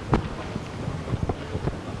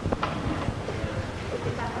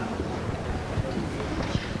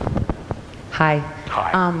 Hi.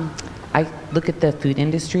 Hi. I look at the food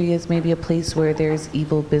industry as maybe a place where there's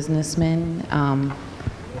evil businessmen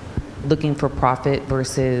looking for profit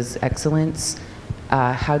versus excellence.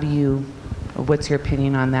 What's your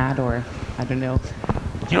opinion on that, or I don't know?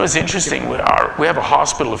 You know, it's interesting. We have a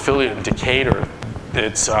hospital affiliate in Decatur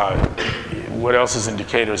that's, what else is in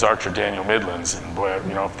Decatur is Archer Daniel Midlands. And boy,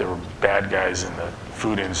 you know, if there were bad guys in the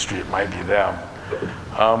food industry, it might be them.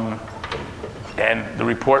 And the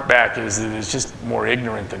report back is that it's just more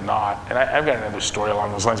ignorant than not. And I've got another story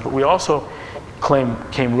along those lines. But we also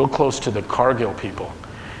came real close to the Cargill people.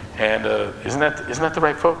 And isn't that the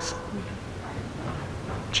right folks?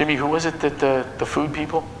 Jimmy, who was it that the food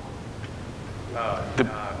people?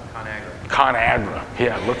 ConAgra.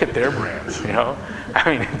 Yeah, look at their brands, you know? I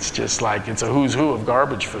mean, it's just like, it's a who's who of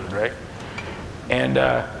garbage food, right? And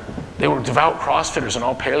they were devout CrossFitters and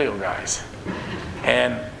all paleo guys.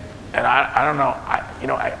 And I don't know,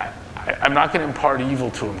 I'm not going to impart evil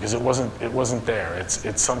to them because it wasn't there.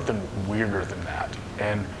 It's something weirder than that.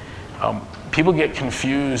 And people get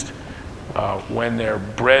confused when their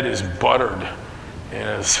bread is buttered in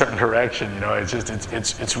a certain direction. You know,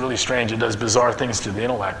 it's really strange. It does bizarre things to the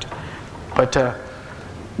intellect. But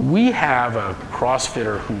we have a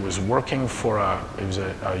CrossFitter who was working for he was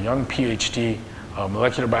a young PhD,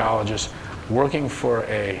 molecular biologist, working for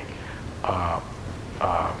a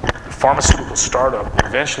pharmaceutical startup that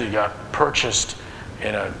eventually got purchased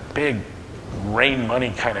in a big rain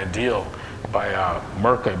money kind of deal by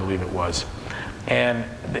Merck, I believe it was. And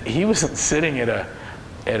he was sitting at a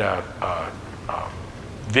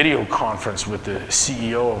video conference with the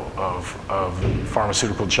CEO of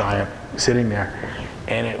pharmaceutical giant sitting there.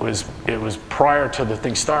 And it was prior to the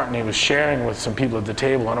thing starting. He was sharing with some people at the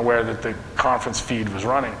table, unaware that the conference feed was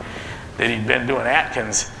running, that he'd been doing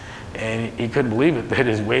Atkins. And he couldn't believe it, that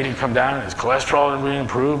his weight had come down, and his cholesterol had really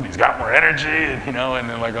improved, and he's got more energy, and you know, and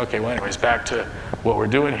then like, okay, well anyways, back to what we're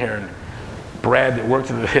doing here. And Brad, that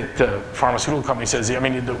worked at the pharmaceutical company, says, I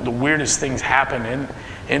mean, the weirdest things happen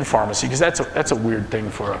in pharmacy, because that's a weird thing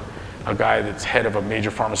for a guy that's head of a major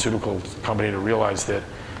pharmaceutical company to realize that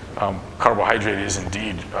carbohydrate is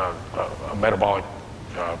indeed a metabolic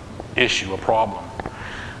issue, a problem.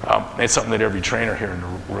 It's something that every trainer here in the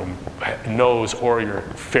room knows, or you're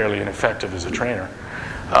fairly ineffective as a trainer.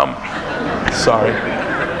 Sorry.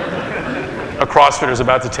 A CrossFitter is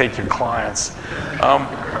about to take your clients.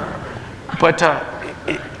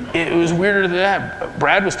 It was weirder than that.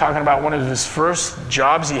 Brad was talking about one of his first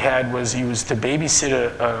jobs he had was he was to babysit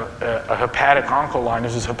a hepatic oncoline.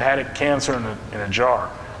 This was hepatic cancer in a jar.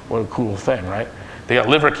 What a cool thing, right? They got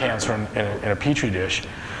liver cancer in a petri dish.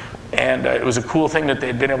 And it was a cool thing that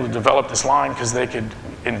they'd been able to develop this line because they could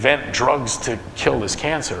invent drugs to kill this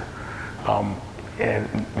cancer.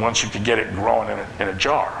 And once you could get it growing in a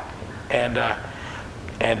jar. And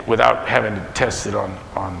without having to test it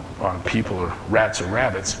on people or rats or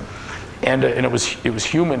rabbits. And it was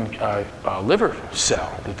human liver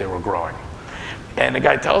cell that they were growing. And the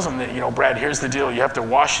guy tells him that, you know, Brad, here's the deal. You have to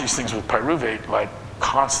wash these things with pyruvate, like,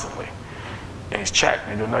 constantly. And he's checked.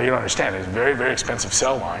 And he goes, no, you don't understand. It's a very, very expensive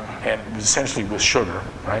cell line. And it was essentially with sugar,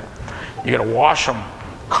 right? You got to wash them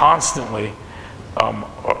constantly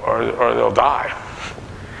or they'll die.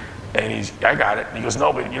 And I got it. And he goes,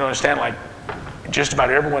 no, but you don't understand, like, just about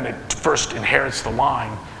everyone that first inherits the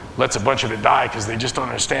line lets a bunch of it die because they just don't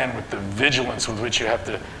understand with the vigilance with which you have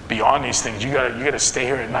to be on these things. You gotta stay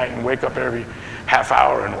here at night and wake up every half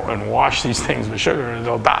hour and wash these things with sugar or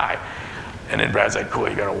they'll die. And then Brad's like, cool,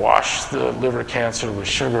 you gotta wash the liver cancer with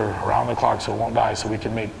sugar around the clock so it won't die so we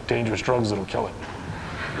can make dangerous drugs that'll kill it.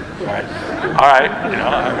 Right? All right, you know,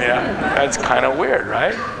 I mean, that's kind of weird,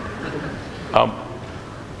 right?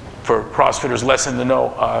 For CrossFitters, lesson to know,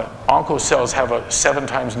 oncocells have a 7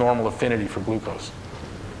 times normal affinity for glucose.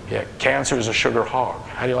 Yeah, cancer is a sugar hog.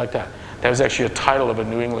 How do you like that? That was actually a title of a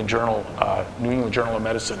New England Journal of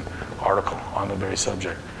Medicine article on the very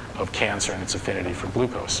subject of cancer and its affinity for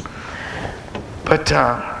glucose. But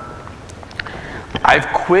I've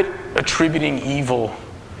quit attributing evil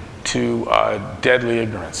to deadly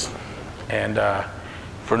ignorance. And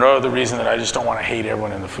for no other reason than I just don't want to hate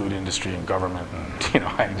everyone in the food industry and government, and you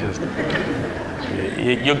know,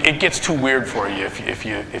 it gets too weird for you if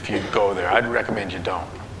you go there. I'd recommend you don't.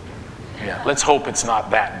 Yeah, let's hope it's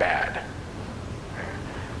not that bad.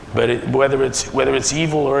 But whether it's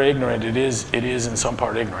evil or ignorant, it is in some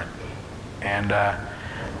part ignorant. And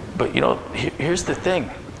but you know, here's the thing: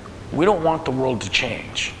 we don't want the world to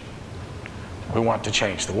change. We want to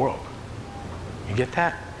change the world. You get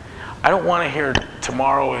that? I don't want to hear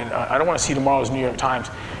tomorrow, and I don't want to see tomorrow's New York Times,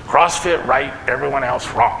 CrossFit right, everyone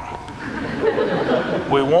else wrong.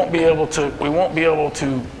 We won't be able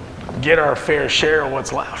to get our fair share of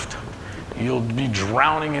what's left. You'll be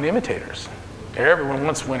drowning in imitators.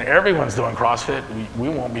 When everyone's doing CrossFit, we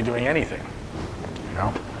won't be doing anything. You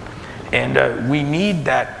know, and we need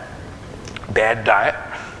that bad diet,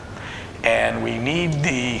 and we need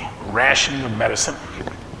the rationing of medicine.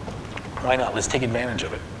 Why not? Let's take advantage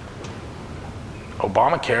of it.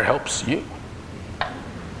 Obamacare helps you.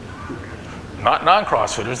 Not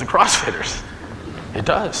non-CrossFitters, the CrossFitters. It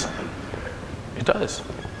does. It does.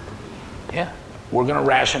 Yeah. We're going to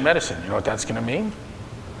ration medicine. You know what that's going to mean?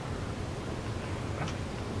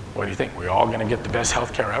 What do you think? We're all going to get the best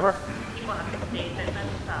health care ever? People have to stay fit by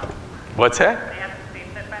themselves. What's that? They have to stay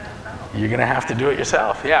fit by themselves. You're going to have to do it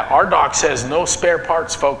yourself. Yeah. Our doc says no spare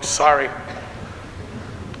parts, folks. Sorry.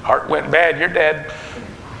 Heart went bad. You're dead.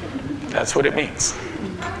 That's what it means.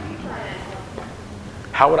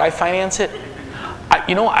 How would I finance it?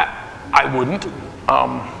 I wouldn't,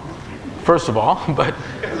 first of all, but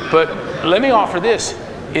let me offer this.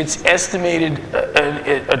 It's estimated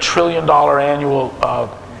a $1 trillion annual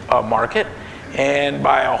market, and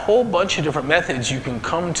by a whole bunch of different methods, you can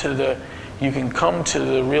come to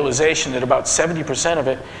the realization that about 70% of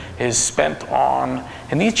it is spent on,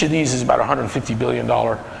 and each of these is about $150 billion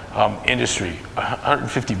industry,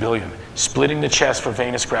 150 billion. Splitting the chest for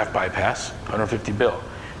venous graft bypass, 150 bill.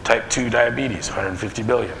 Type 2 diabetes, 150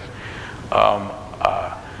 billion.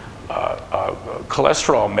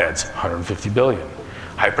 Cholesterol meds, 150 billion.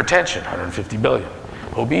 Hypertension, 150 billion.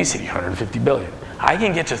 Obesity, 150 billion. I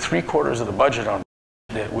can get to 3/4 of the budget on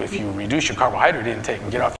that if you reduce your carbohydrate intake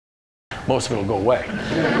and get off, most of it will go away.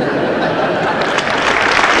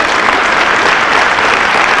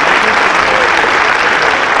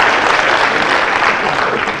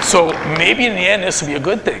 So maybe in the end this will be a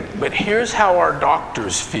good thing, but here's how our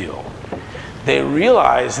doctors feel. They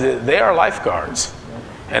realize that they are lifeguards,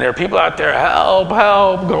 and there are people out there, help,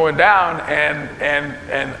 help, going down, and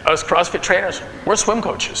us CrossFit trainers, we're swim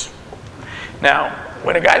coaches. Now,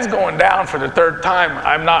 when a guy's going down for the 3rd time,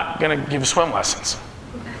 I'm not gonna give swim lessons.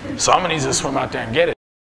 Someone needs to swim out there and get it.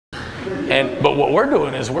 But what we're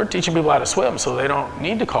doing is we're teaching people how to swim so they don't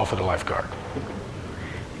need to call for the lifeguard.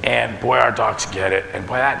 And boy, our docs get it. And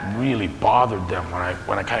boy, that really bothered them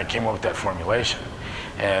when I kind of came up with that formulation.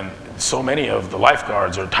 And so many of the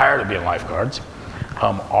lifeguards are tired of being lifeguards.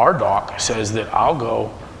 Our doc says that I'll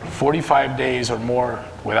go 45 days or more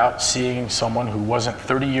without seeing someone who wasn't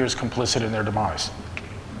 30 years complicit in their demise.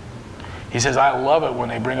 He says, I love it when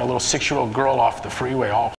they bring a little 6-year-old girl off the freeway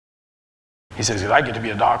all. He says, I get to be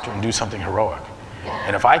a doctor and do something heroic.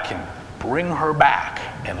 And if I can bring her back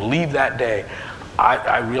and leave that day,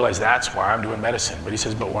 I realize that's why I'm doing medicine. But he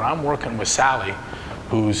says, but when I'm working with Sally,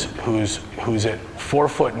 who's at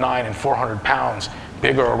 4'9" and 400 pounds,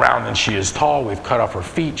 bigger around than she is tall, we've cut off her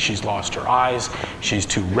feet, she's lost her eyes, she's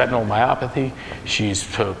to retinal myopathy,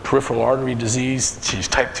 she's to peripheral artery disease, she's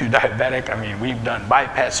type 2 diabetic. I mean, we've done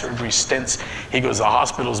bypass surgery, stents. He goes, the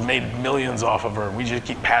hospital's made millions off of her. We just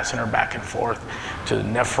keep passing her back and forth to the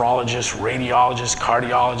nephrologist, radiologist,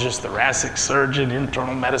 cardiologist, thoracic surgeon,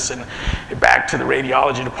 internal medicine, back to the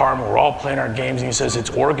radiology department. We're all playing our games, and he says it's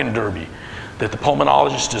organ derby. That the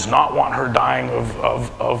pulmonologist does not want her dying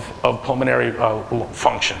of pulmonary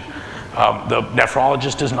function. The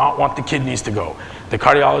nephrologist does not want the kidneys to go. The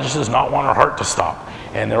cardiologist does not want her heart to stop.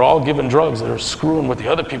 And they're all given drugs that are screwing with the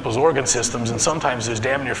other people's organ systems, and sometimes there's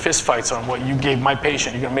damn near fist fights on what you gave my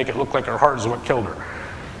patient. You're gonna make it look like her heart is what killed her.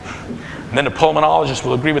 And then the pulmonologist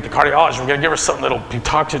will agree with the cardiologist, we're gonna give her something that'll be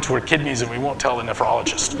toxic to her kidneys, and we won't tell the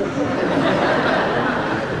nephrologist.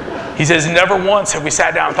 He says, never once have we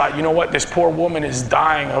sat down and thought, you know what, this poor woman is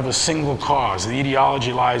dying of a single cause. The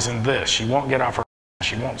etiology lies in this. She won't get off her,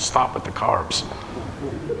 she won't stop at the carbs.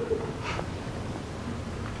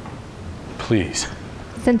 Please.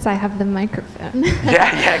 Since I have the microphone.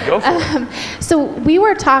 Yeah, go for it. So we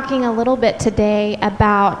were talking a little bit today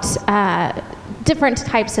about different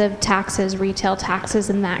types of taxes, retail taxes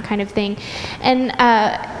and that kind of thing. And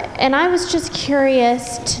I was just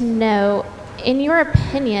curious to know, in your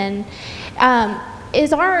opinion,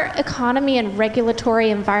 is our economy and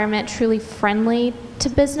regulatory environment truly friendly to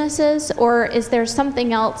businesses, or is there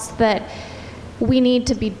something else that we need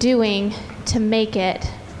to be doing to make it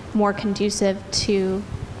more conducive to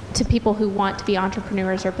people who want to be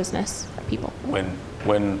entrepreneurs or business people? When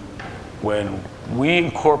we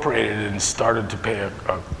incorporated and started to pay a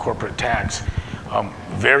corporate tax,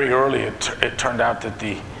 very early it turned out that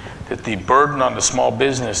the burden on the small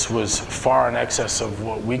business was far in excess of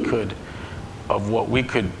what we could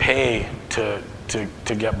pay to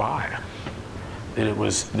get by. That it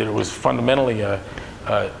was fundamentally a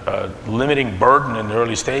limiting burden in the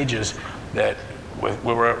early stages. That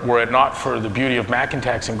were it not for the beauty of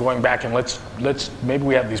Macintax and going back and maybe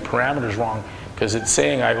we have these parameters wrong, because it's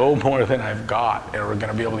saying I owe more than I've got or are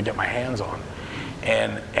going to be able to get my hands on,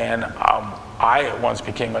 and I at once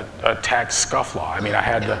became a tax scufflaw. I mean, I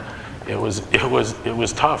had to. It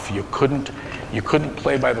was tough. You couldn't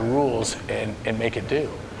play by the rules and make it do.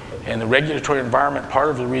 And the regulatory environment, part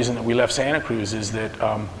of the reason that we left Santa Cruz is that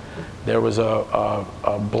there was a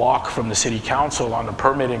block from the city council on the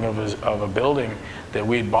permitting of a building that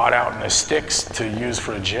we had bought out in the sticks to use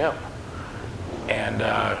for a gym. And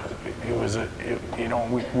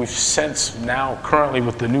we've since now currently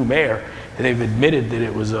with the new mayor, they've admitted that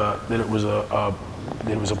it was a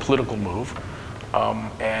political move.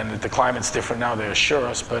 And that the climate's different now, they assure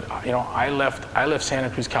us. But I left Santa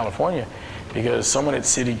Cruz, California, because someone at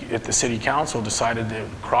the city council decided that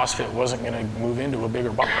CrossFit wasn't going to move into a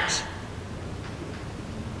bigger box.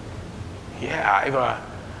 Yeah,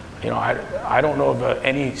 I don't know of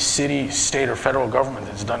any city, state, or federal government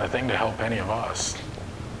that's done a thing to help any of us.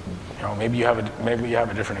 Maybe you have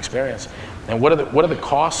a different experience. And what are the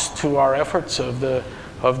costs to our efforts of the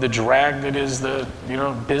drag that is the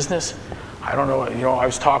business? I don't know. I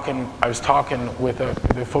was talking with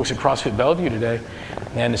the folks at CrossFit Bellevue today,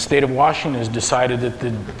 and the state of Washington has decided that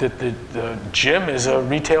the gym is a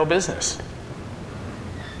retail business.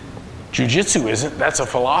 Jiu-jitsu isn't. That's a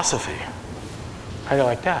philosophy. How do you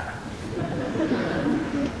like that?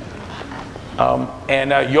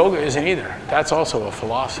 And yoga isn't either. That's also a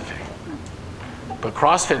philosophy. But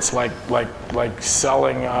CrossFit's like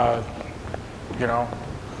selling,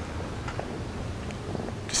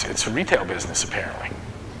 it's a retail business apparently.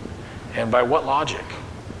 And by what logic?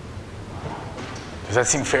 Does that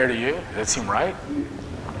seem fair to you? Does that seem right?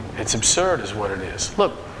 It's absurd is what it is.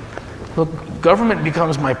 Look, government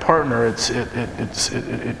becomes my partner. It's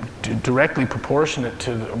directly proportionate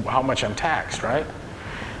to how much I'm taxed, right?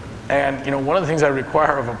 And one of the things I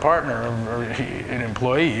require of a partner or an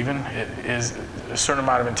employee even is a certain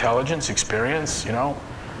amount of intelligence, experience,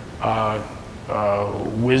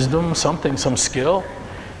 wisdom, some skill.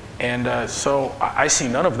 And so I see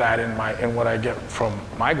none of that in what I get from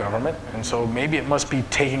my government, and so maybe it must be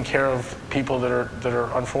taking care of people that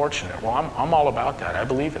are unfortunate. Well, I'm all about that. I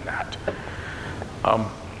believe in that.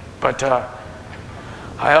 But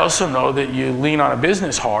I also know that you lean on a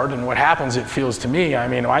business hard, and what happens, it feels to me, I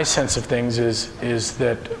mean, my sense of things is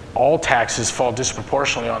that all taxes fall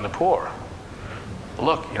disproportionately on the poor.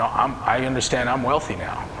 Look, you know, I understand I'm wealthy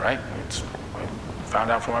now, right? I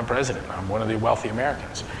found out from my president, I'm one of the wealthy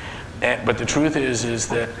Americans. But the truth is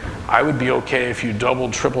that I would be okay if you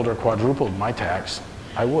doubled, tripled, or quadrupled my tax.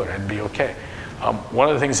 I would, I'd be okay. One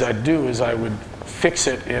of the things I'd do is I would fix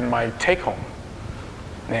it in my take-home.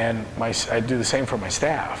 And I'd do the same for my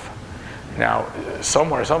staff. Now,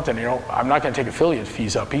 somewhere, something, you know, I'm not gonna take affiliate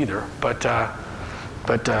fees up either, but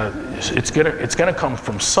it's gonna come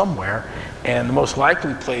from somewhere, and the most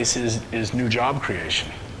likely place is new job creation.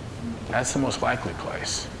 That's the most likely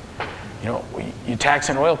place. You know, you tax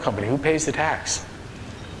an oil company, who pays the tax?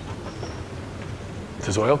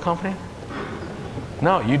 Does oil company?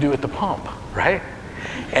 No, you do at the pump, right?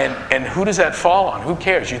 And who does that fall on? Who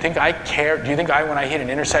cares? You think I care? Do you think when I hit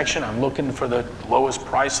an intersection, I'm looking for the lowest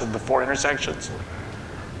price of the 4 intersections?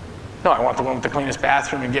 No, I want the one with the cleanest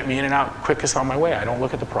bathroom and get me in and out quickest on my way. I don't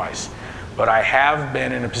look at the price. But I have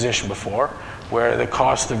been in a position before where the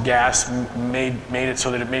cost of gas made it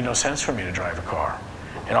so that it made no sense for me to drive a car.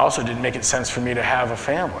 And also didn't make it sense for me to have a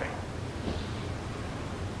family.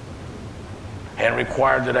 And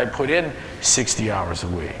required that I put in 60 hours a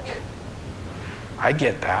week. I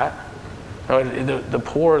get that. No, the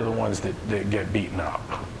poor are the ones that get beaten up.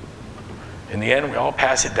 In the end, we all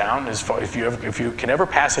pass it down. If you can ever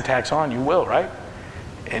pass a tax on, you will, right?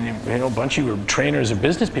 And you know, a bunch of you are trainers or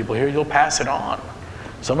business people here, you'll pass it on.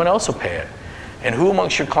 Someone else will pay it. And who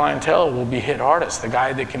amongst your clientele will be hit hardest? The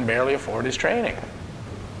guy that can barely afford his training.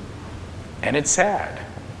 And it's sad.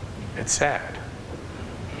 It's sad.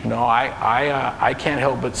 No, I can't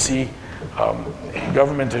help but see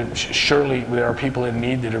government. Surely there are people in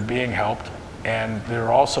need that are being helped, and there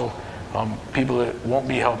are also people that won't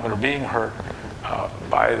be helped but are being hurt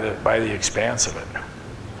by the expanse of it.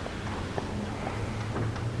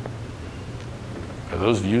 Are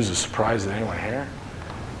those views a surprise to anyone here?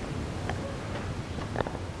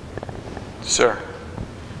 Sir.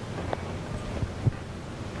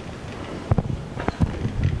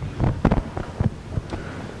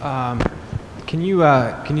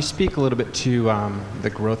 Can you speak a little bit to the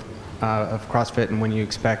growth of CrossFit and when you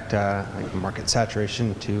expect like market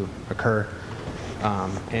saturation to occur?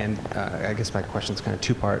 I guess my question is kind of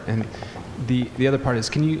two-part. And the other part is,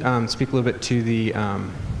 can you speak a little bit to the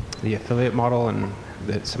affiliate model and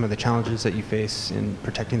some of the challenges that you face in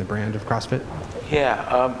protecting the brand of CrossFit?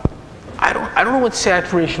 Yeah. I don't know what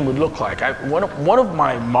saturation would look like. One of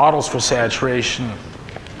my models for saturation.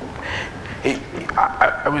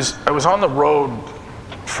 I was on the road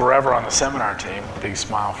forever on the seminar team. Big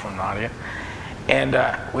smile from Nadia, and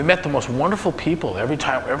we met the most wonderful people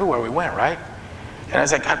everywhere we went. Right, and I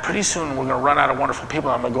was like, God, pretty soon we're going to run out of wonderful people.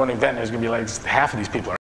 I'm going to go to an event, and there's going to be like half of these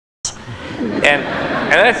people are. And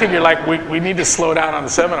then I figured like we need to slow down on the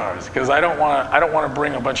seminars because I don't want to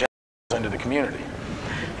bring a bunch of into the community.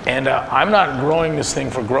 And I'm not growing this thing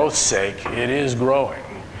for growth's sake. It is growing.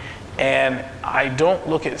 And I don't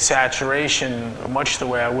look at saturation much the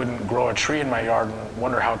way I wouldn't grow a tree in my yard and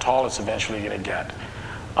wonder how tall it's eventually going to get.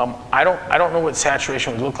 I don't know what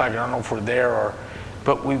saturation would look like. I don't know if we're there,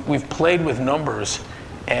 but we've played with numbers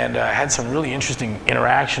and had some really interesting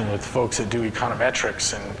interaction with folks that do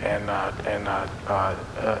econometrics and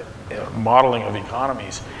modeling of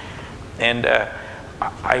economies. And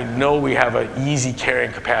I know we have an easy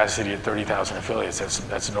carrying capacity at 30,000 affiliates.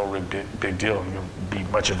 That's no big deal. It would be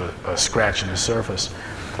much of a scratch in the surface.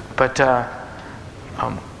 But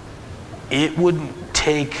it wouldn't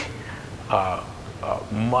take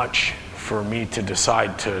much for me to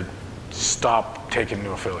decide to stop taking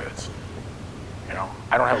new affiliates. You know,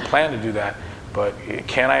 I don't have a plan to do that, but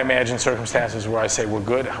can I imagine circumstances where I say we're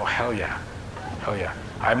good? Oh, hell yeah. Hell yeah.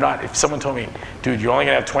 I'm not, if someone told me, dude, you're only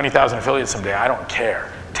gonna have 20,000 affiliates someday, I don't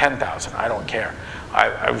care. 10,000, I don't care.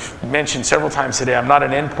 I've mentioned several times today, I'm not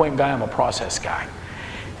an endpoint guy, I'm a process guy.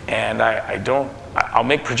 And I'll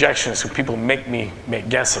make projections so people make me make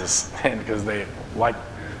guesses because they like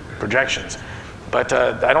projections. But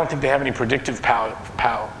I don't think they have any predictive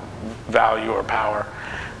value or power.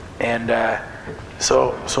 And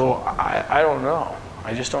so I don't know.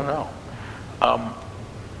 I just don't know.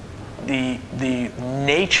 The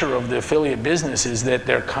nature of the affiliate business is that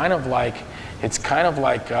they're kind of like, it's kind of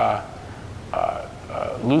like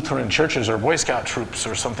Lutheran churches or Boy Scout troops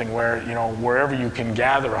or something where, you know, wherever you can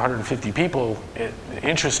gather 150 people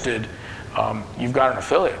interested, you've got an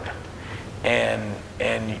affiliate. And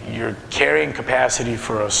your carrying capacity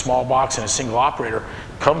for a small box and a single operator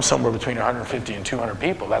comes somewhere between 150 and 200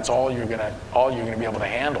 people. That's all you're gonna be able to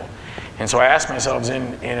handle. And so I asked myself,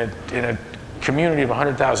 in a community of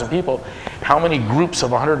 100,000 people, how many groups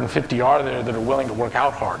of 150 are there that are willing to work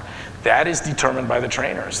out hard? That is determined by the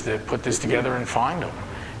trainers that put this together and find them.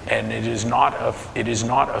 And it is not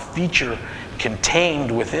a feature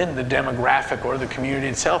contained within the demographic or the community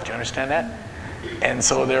itself. Do you understand that? And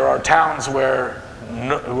so there are towns where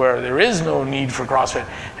there is no need for CrossFit,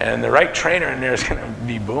 and the right trainer in there is going to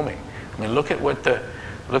be booming. I mean, look at what the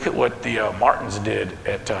Martins did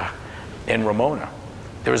in Ramona.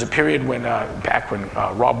 There was a period when back when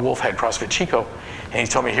Rob Wolf had CrossFit Chico, and he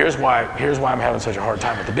told me, here's why I'm having such a hard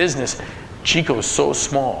time with the business. Chico is so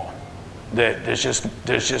small that there's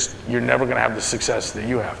just you're never going to have the success that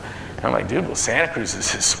you have. And I'm like, dude, well, Santa Cruz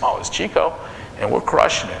is as small as Chico, and we're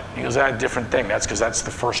crushing it. He goes, that's a different thing. That's because that's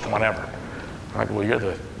the first one ever. I'm like, well, you're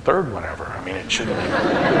the third one ever. I mean, it shouldn't be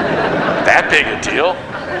that big a deal.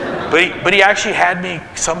 But he actually had me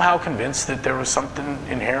somehow convinced that there was something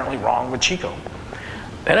inherently wrong with Chico.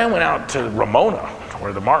 Then I went out to Ramona,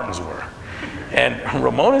 where the Martins were. And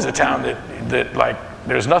Ramona's a town that like,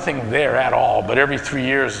 there's nothing there at all, but every 3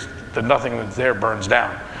 years, the nothing that's there burns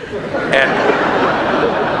down. And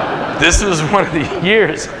this was one of the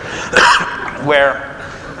years where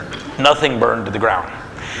nothing burned to the ground.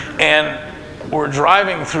 And we're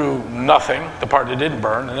driving through nothing, the part that didn't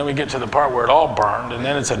burn, and then we get to the part where it all burned, and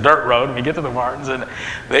then it's a dirt road, and we get to the Martins, and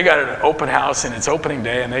they got an open house, and it's opening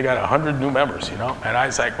day, and they got 100 new members, you know? And I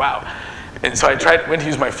was like, wow. And so I went to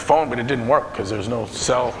use my phone, but it didn't work, because there's no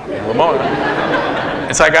cell in Ramona.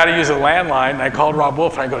 And so I got to use a landline, and I called Rob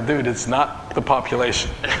Wolf, and I go, dude, it's not the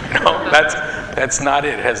population. You know, that's not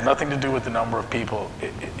it. It has nothing to do with the number of people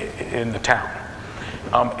in the town.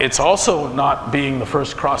 It's also not being the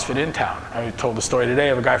first CrossFit in town. I told the story today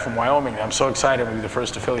of a guy from Wyoming. I'm so excited to be the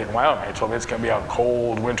first affiliate in Wyoming. I told him it's going to be a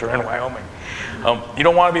cold winter in Wyoming. You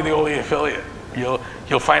don't want to be the only affiliate.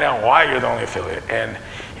 You'll find out why you're the only affiliate. And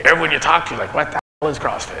everyone you talk to, like, what the hell is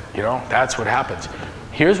CrossFit? You know, that's what happens.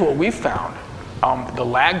 Here's what we've found. The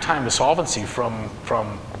lag time to solvency from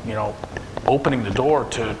you know, opening the door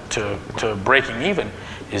to breaking even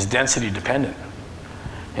is density dependent.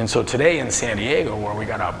 And so today in San Diego, where we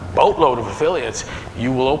got a boatload of affiliates,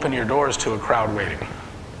 you will open your doors to a crowd waiting.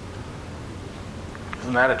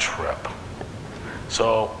 Isn't that a trip?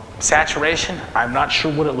 So saturation, I'm not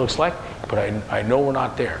sure what it looks like, but I know we're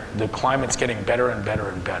not there. The climate's getting better and better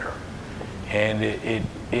and better. And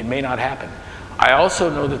it may not happen. I also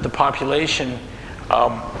know that the population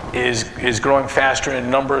is growing faster in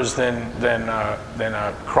numbers than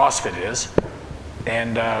CrossFit is.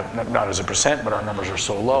 And not as a percent, but our numbers are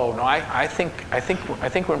so low. No, I think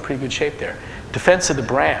we're in pretty good shape there. Defense of the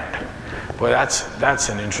brand, boy, that's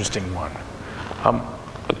an interesting one.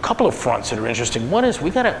 A couple of fronts that are interesting. One is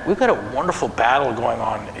we've got a wonderful battle going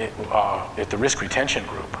on at the risk retention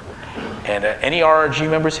group. And any RRG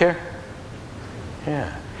members here?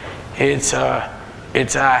 Yeah, it's a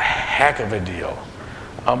heck of a deal.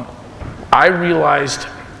 I realized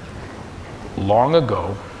long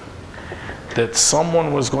ago that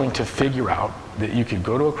someone was going to figure out that you could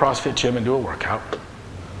go to a CrossFit gym and do a workout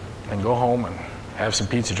and go home and have some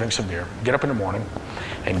pizza, drink some beer, get up in the morning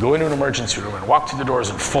and go into an emergency room and walk through the doors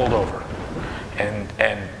and fold over. And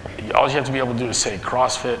all you have to be able to do is say,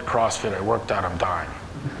 CrossFit, CrossFit, I worked out, I'm dying.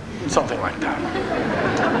 Something like that.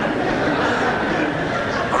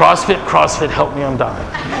 CrossFit, CrossFit, help me, I'm dying.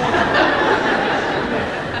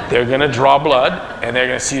 They're gonna draw blood and they're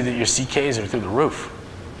gonna see that your CKs are through the roof.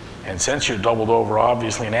 And since you're doubled over,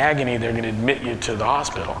 obviously in agony, they're going to admit you to the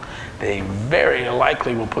hospital. They very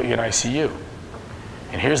likely will put you in ICU.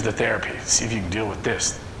 And here's the therapy. See if you can deal with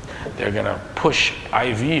this. They're going to push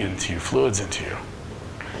IV into you, fluids into you,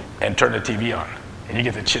 and turn the TV on. And you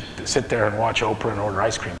get to sit there and watch Oprah and order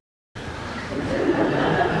ice cream.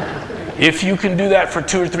 If you can do that for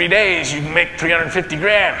 2 or 3 days, you can make 350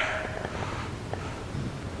 grand.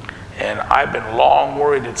 And I've been long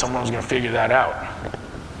worried that someone was going to figure that out.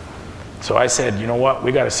 So I said, you know what,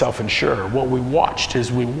 we got to self-insure. What we watched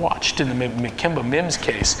is in the McKimba Mims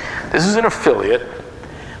case, this is an affiliate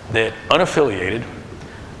that unaffiliated,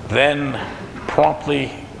 then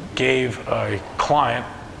promptly gave a client,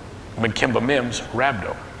 McKimba Mims,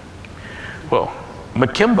 rhabdo. Well,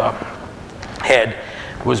 McKimba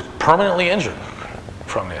was permanently injured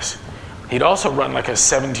from this. He'd also run like a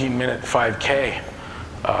 17-minute 5K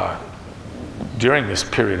during this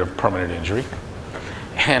period of permanent injury.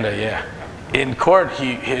 And yeah, in court,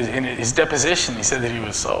 in his deposition, he said that he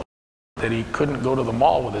was so that he couldn't go to the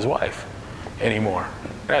mall with his wife anymore.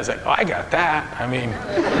 And I was like, oh, I got that. I mean,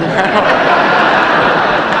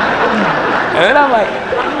 and then I'm like,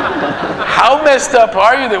 how messed up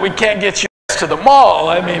are you that we can't get you to the mall?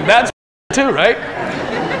 I mean, that's too, right?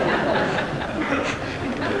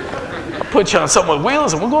 I'll put you on something with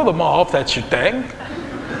wheels and we'll go to the mall if that's your thing.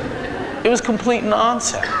 It was complete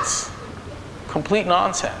nonsense. Complete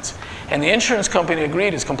nonsense. And the insurance company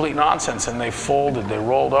agreed it's complete nonsense, and they folded, they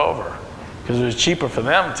rolled over. Because it was cheaper for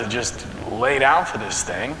them to just lay down for this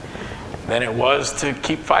thing than it was to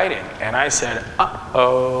keep fighting. And I said,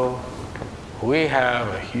 uh-oh, we have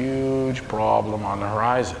a huge problem on the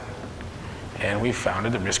horizon. And we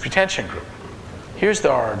founded the Risk Retention Group. Here's the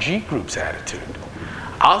RRG Group's attitude.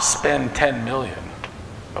 I'll spend $10 million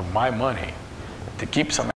of my money to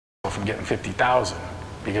keep some from getting 50,000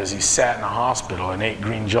 because he sat in a hospital and ate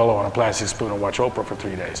green Jell-O on a plastic spoon and watched Oprah for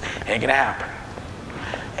 3 days. Ain't gonna happen.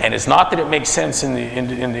 And it's not that it makes sense in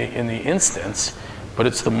the instance, but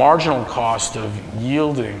it's the marginal cost of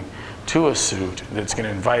yielding to a suit that's going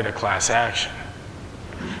to invite a class action.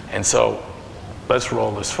 And so let's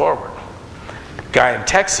roll this forward. Guy in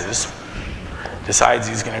Texas decides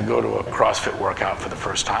he's going to go to a CrossFit workout for the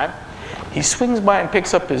first time. He swings by and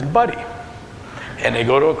picks up his buddy. And they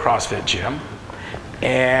go to a CrossFit gym,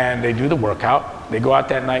 and they do the workout. They go out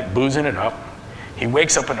that night boozing it up. He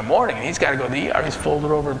wakes up in the morning and he's got to go to the ER. He's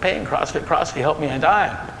folded over in pain. CrossFit, help me, I'm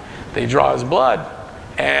dying. They draw his blood,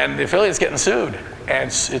 and the affiliate's getting sued. And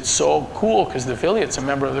it's so cool because the affiliate's a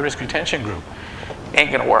member of the Risk Retention Group.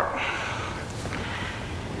 Ain't gonna work.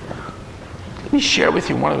 Let me share with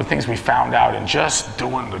you one of the things we found out in just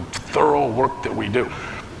doing the thorough work that we do.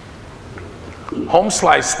 Home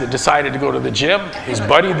Slice that decided to go to the gym, his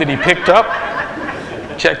buddy that he picked up,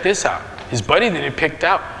 check this out. His buddy that he picked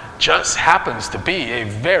up just happens to be a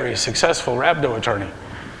very successful rhabdo attorney.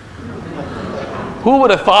 Who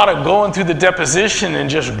would have thought of going through the deposition and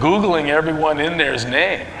just Googling everyone in there's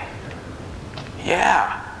name?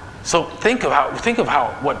 Yeah. So think of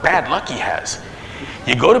what bad luck he has.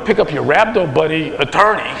 You go to pick up your rhabdo buddy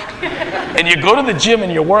attorney, and you go to the gym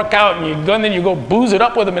and you work out, and then you go booze it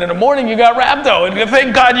up with him, and in the morning you got rhabdo, and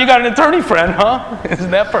thank God you got an attorney friend, huh?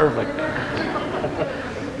 Isn't that perfect?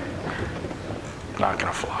 Not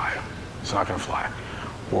gonna fly. It's not gonna fly.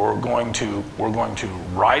 We're going to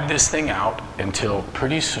ride this thing out until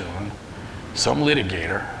pretty soon some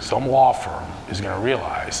litigator, some law firm is going to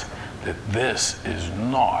realize that this is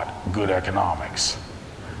not good economics.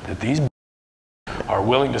 That these are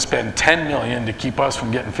willing to spend $10 million to keep us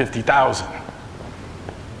from getting 50,000.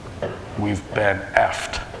 We've been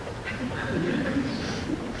effed.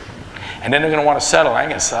 And then they're going to want to settle. I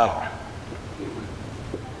ain't going to settle.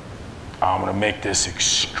 I'm going to make this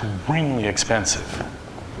extremely expensive.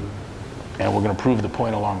 And we're going to prove the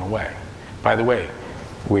point along the way. By the way,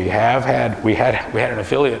 we had an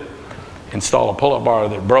affiliate install a pull-up bar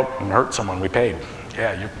that broke and hurt someone. We paid.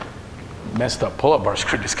 Yeah, your messed up pull-up bar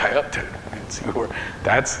screwed this guy up, dude.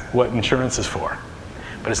 That's what insurance is for.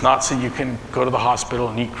 But it's not so you can go to the hospital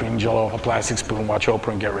and eat green Jell-O off a plastic spoon, watch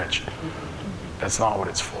Oprah, and get rich. That's not what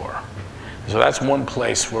it's for. So that's one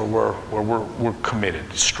place where we're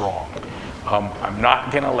committed, strong. I'm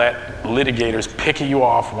not going to let litigators pick you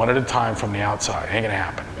off one at a time from the outside. It ain't going to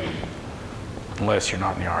happen. Unless you're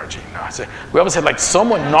not in the RRG. No, we always said, like,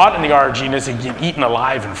 someone not in the RRG needs to get eaten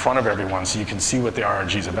alive in front of everyone so you can see what the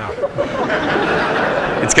RRG is about.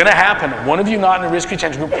 It's going to happen. One of you not in the Risk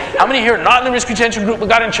Retention Group. How many here not in the Risk Retention Group but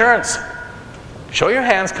got insurance? Show your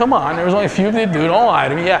hands. Come on. There was only a few that do. Don't lie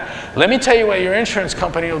to me. Yeah. Let me tell you what your insurance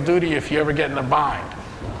company will do to you if you ever get in a bind.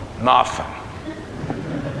 Nothing.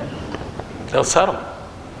 They'll settle.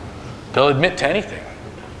 They'll admit to anything.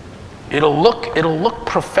 It'll look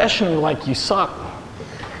professionally like you suck,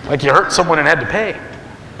 like you hurt someone and had to pay.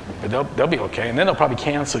 But they'll be okay, and then they'll probably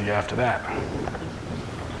cancel you after that.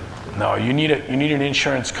 No, you need an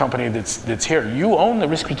insurance company that's here. You own the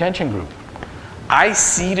Risk Retention Group. I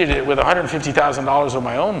seeded it with $150,000 of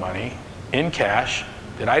my own money in cash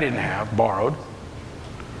that I didn't have, borrowed.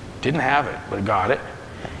 Didn't have it, but got it.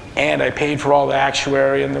 And I paid for all the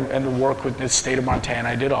actuary and the work with the state of Montana.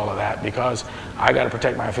 I did all of that because I got to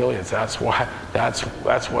protect my affiliates. That's what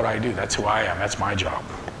I do. That's who I am. That's my job.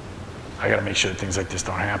 I got to make sure that things like this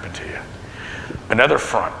don't happen to you. Another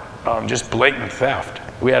front, just blatant theft.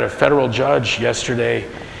 We had a federal judge yesterday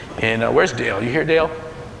in, where's Dale? You here, Dale?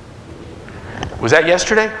 Was that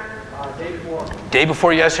yesterday? Day before. Day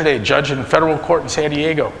before yesterday, a judge in federal court in San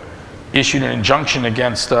Diego issued an injunction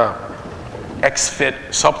against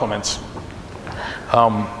XFit supplements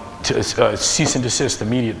cease and desist,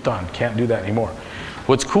 immediate, done. Can't do that anymore.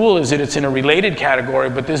 What's cool is that it's in a related category,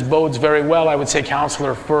 but this bodes very well, I would say,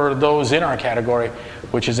 counselor, for those in our category,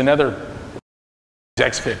 which is another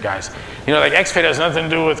XFit guys. You know, like XFit has nothing to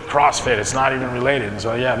do with CrossFit. It's not even related. And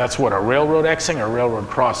so yeah, that's what, a railroad Xing or railroad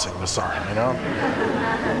crossing, the sign, you know?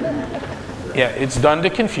 Yeah, it's done to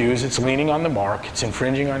confuse. It's leaning on the mark. It's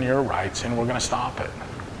infringing on your rights, and we're going to stop it.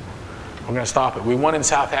 We're going to stop it. We won in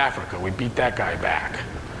South Africa. We beat that guy back.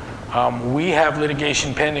 We have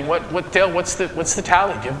litigation pending. Dale, what's the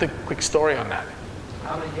tally? Give the quick story on that.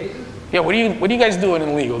 How many cases? Yeah, what are you guys doing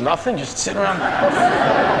in legal? Nothing? Just sitting around?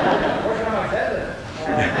 Working on my deadlift.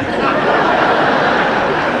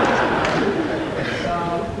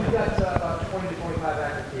 We've got about 20 to 25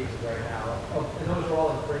 active cases right now. And those are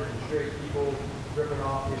all infringing straight people ripping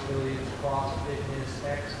off the affiliates, Cross Fitness,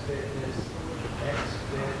 X Fitness, X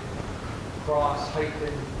Fit, Cross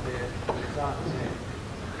hyphen Fit. It's not the same.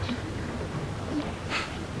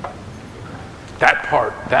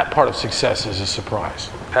 That part of success is a surprise.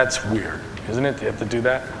 That's weird, isn't it? You have to do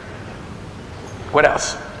that. What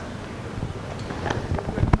else?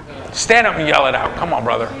 Stand up and yell it out. Come on,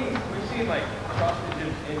 brother. We've seen like CrossFit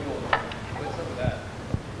gyms annual. What's up with that?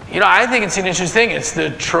 You know, I think it's an interesting thing. It's the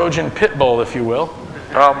Trojan pit bull, if you will,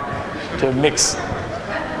 to mix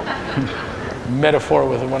metaphor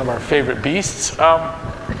with one of our favorite beasts.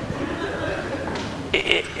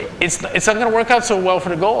 It's not going to work out so well for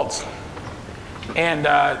the Golds. And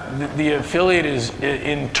the affiliate is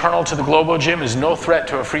internal to the Globo Gym, is no threat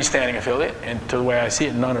to a freestanding affiliate, and to the way I see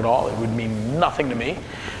it, none at all. It would mean nothing to me.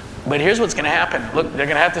 But here's what's going to happen. Look, they're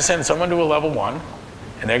going to have to send someone to a level 1,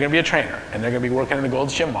 and they're going to be a trainer, and they're going to be working in the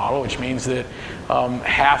Gold's Gym model, which means that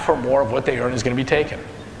half or more of what they earn is going to be taken.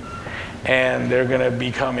 And they're going to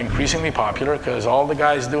become increasingly popular because all the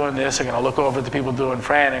guys doing this are going to look over at the people doing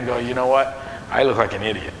Fran and go, you know what? I look like an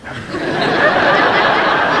idiot.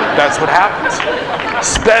 That's what happens,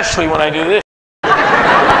 especially when I do this.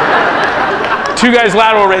 2 guys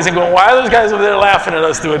lateral raising going, why are those guys over there laughing at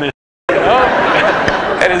us doing this? You know?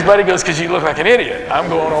 And his buddy goes, because you look like an idiot. I'm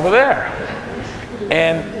going over there.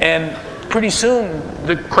 And pretty soon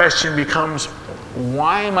the question becomes,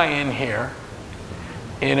 why am I in here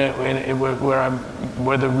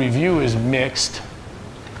where the review is mixed?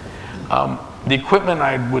 The equipment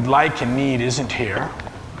I would like and need isn't here.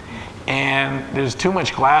 And there's too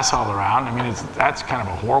much glass all around. I mean, that's kind of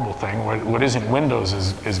a horrible thing. What isn't windows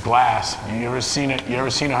is glass. You ever seen it? You ever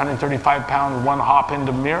seen a 135-pound one hop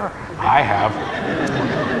into mirror? I have.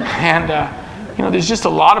 And you know, there's just a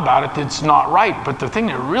lot about it that's not right. But the thing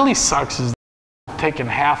that really sucks is taking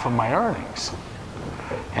half of my earnings.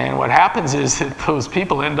 And what happens is that those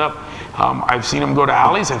people end up. I've seen them go to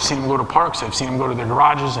alleys. I've seen them go to parks. I've seen them go to their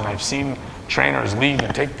garages, and I've seen trainers leave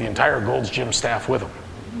and take the entire Gold's Gym staff with them.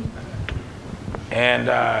 And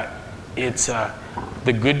it's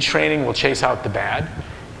the good training will chase out the bad,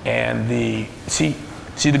 and the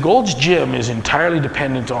Gold's Gym is entirely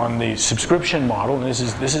dependent on the subscription model, and this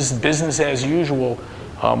is business as usual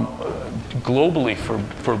globally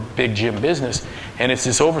for big gym business, and it's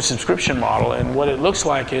this oversubscription model. And what it looks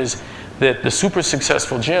like is that the super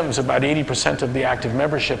successful gyms, about 80% of the active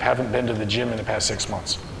membership haven't been to the gym in the past 6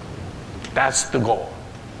 months. That's the goal.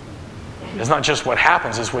 It's not just what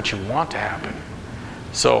happens; it's what you want to happen.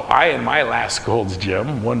 So I, in my last Gold's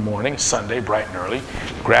Gym, one morning, Sunday, bright and early,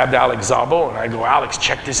 grabbed Alex Szabo, and I go, Alex,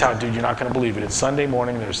 check this out, dude. You're not going to believe it. It's Sunday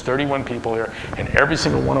morning. There's 31 people here, and every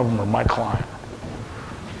single one of them are my client.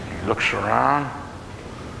 He looks around.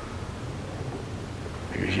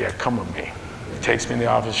 He goes, yeah, come with me. He takes me in the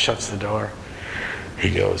office, shuts the door. He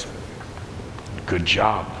goes, good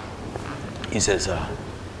job. He says,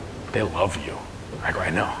 they love you. I go, I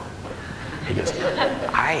know. He goes,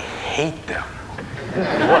 I hate them.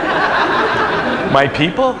 What? My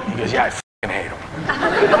people? He goes, yeah, I fucking hate them.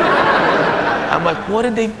 I'm like, what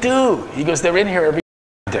did they do? He goes, they're in here every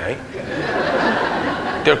day.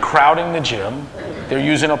 They're crowding the gym. They're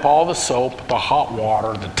using up all the soap, the hot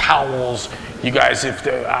water, the towels. You guys, if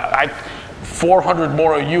 400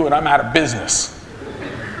 more of you and I'm out of business.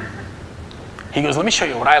 He goes, let me show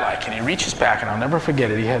you what I like. And he reaches back, and I'll never forget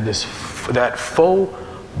it. He had that faux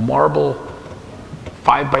marble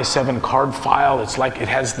 5x7 card file. It's like it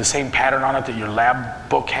has the same pattern on it that your lab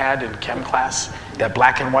book had in chem class. That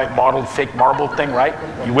black and white modeled fake marble thing, right?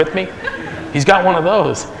 You with me? He's got one of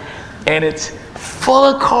those. And it's full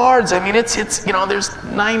of cards. I mean, it's you know, there's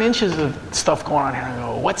 9 inches of stuff going on here. And I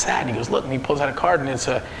go, what's that? And he goes, look, and he pulls out a card, and it's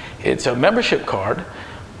a membership card.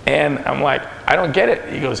 And I'm like, I don't get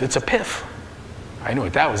it. He goes, it's a PIF. I knew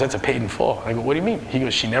what that was. That's a paid in full. I go, what do you mean? He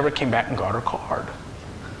goes, she never came back and got her card.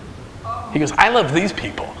 He goes, I love these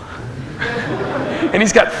people. And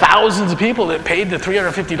he's got thousands of people that paid the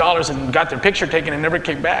 $350 and got their picture taken and never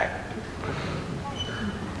came back.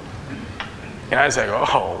 And I was like,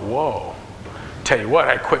 oh, whoa. Tell you what,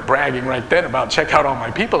 I quit bragging right then about check out all my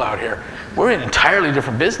people out here. We're in entirely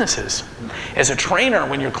different businesses. As a trainer,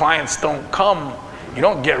 when your clients don't come, you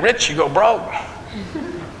don't get rich, you go broke.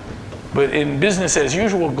 But in business as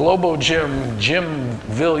usual, Globo Gym,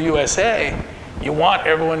 Gymville, USA, you want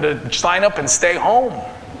everyone to sign up and stay home.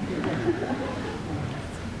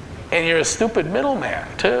 And you're a stupid middleman,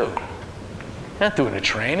 too. You're not doing the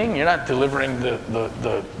training. You're not delivering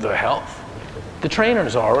the health. The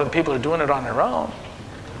trainers are, or the people are doing it on their own.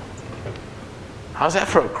 How's that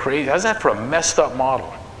for a messed up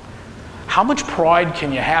model? How much pride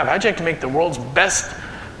can you have? How'd you like to make the world's best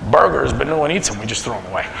burgers, but no one eats them? We just throw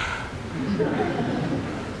them away.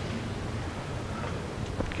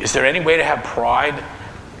 Is there any way to have pride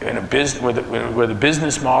in a business where the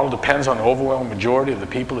business model depends on the overwhelming majority of the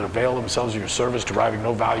people that avail themselves of your service, deriving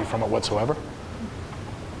no value from it whatsoever?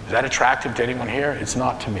 Is that attractive to anyone here? It's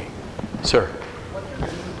not to me. Sir? What's your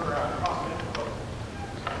vision for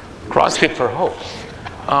CrossFit CrossFit? for Hope.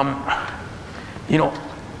 You know,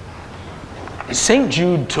 St.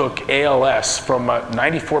 Jude took ALS from a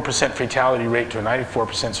 94% fatality rate to a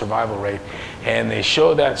 94% survival rate, and they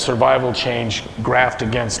show that survival change graphed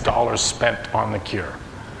against dollars spent on the cure.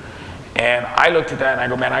 And I looked at that and I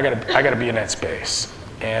go, man, I gotta be in that space.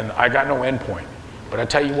 And I got no endpoint. But I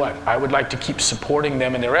tell you what, I would like to keep supporting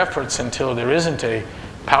them in their efforts until there isn't a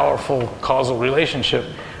powerful causal relationship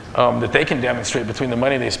that they can demonstrate between the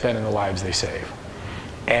money they spend and the lives they save.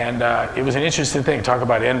 And it was an interesting thing, talk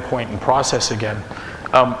about endpoint and process again.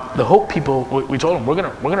 The Hope people, we told them, we're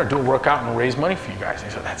gonna do a workout and we'll raise money for you guys. They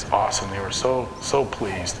said, that's awesome. They were so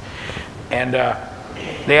pleased. And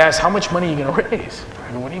they asked, how much money are you gonna raise?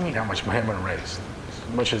 I go, what do you mean how much money I'm gonna raise?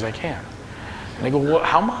 As much as I can. And they go, well,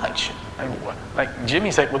 how much? I go, what? Like,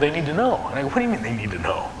 Jimmy's like, well, they need to know. And I go, what do you mean they need to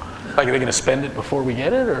know? Like, are they gonna spend it before we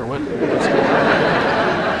get it, or what?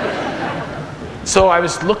 So I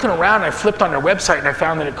was looking around, I flipped on their website, and I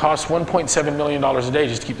found that it costs $1.7 million a day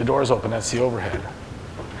just to keep the doors open. That's the overhead.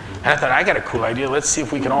 And I thought, I got a cool idea. Let's see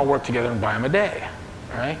if we can all work together and buy them a day,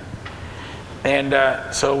 all right? And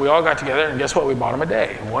so we all got together, and guess what? We bought them a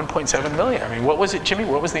day, 1.7 million. I mean, what was it, Jimmy?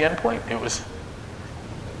 What was the end point? It was?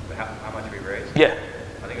 How much we raised? Yeah.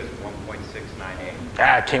 I think it was 1.698.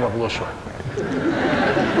 Ah, it came up a little short.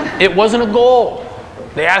 It wasn't a goal.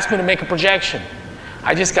 They asked me to make a projection.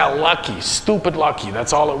 I just got lucky, stupid lucky.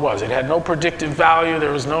 That's all it was. It had no predictive value.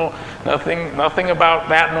 There was nothing about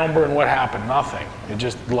that number and what happened. Nothing. It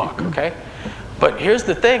just luck. Okay. But here's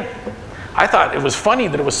the thing. I thought it was funny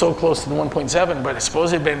that it was so close to the 1.7, but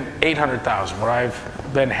suppose it had been 800,000. Would I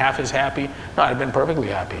have been half as happy? No, I'd have been perfectly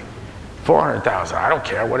happy. 400,000. I don't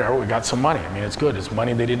care. Whatever. We got some money. I mean, it's good. It's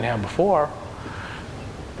money they didn't have before.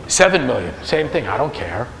 7 million. Same thing. I don't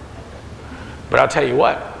care. But I'll tell you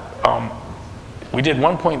what. We did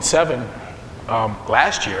 1.7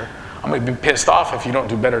 last year. I'm going to be pissed off if you don't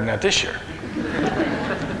do better than that this year.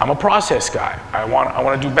 I'm a process guy. I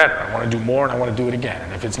want to do better. I want to do more, and I want to do it again.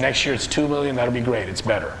 And if it's next year, it's 2 million. That'll be great. It's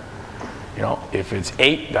better. You know, if it's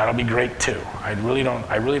 8, that'll be great too. I really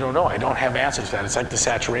don't know. I don't have answers to that. It's like the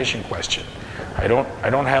saturation question. I don't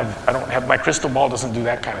have my crystal ball doesn't do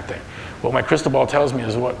that kind of thing. What my crystal ball tells me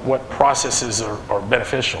is what processes are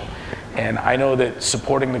beneficial. And I know that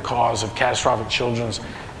supporting the cause of catastrophic children's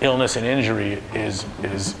illness and injury is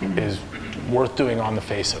worth doing on the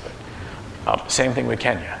face of it. Same thing with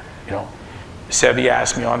Kenya. You know, Sebi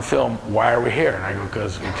asked me on film, why are we here? And I go,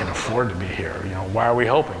 because we can afford to be here. You know, why are we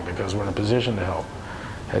helping? Because we're in a position to help.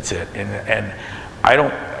 That's it. And I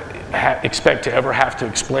don't expect to ever have to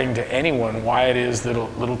explain to anyone why it is that a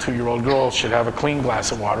little 2-year-old girl should have a clean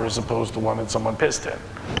glass of water as opposed to one that someone pissed in,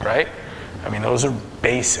 right? I mean, those are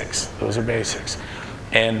basics. Those are basics.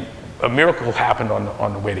 And a miracle happened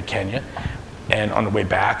on the way to Kenya and on the way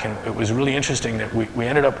back. And it was really interesting that we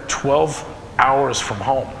ended up 12 hours from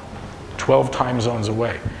home, 12 time zones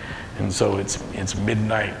away. And so it's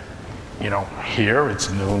midnight, you know, here, it's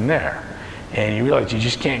noon there. And you realize you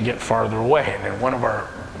just can't get farther away. And then one of our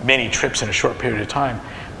many trips in a short period of time,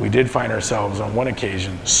 we did find ourselves on one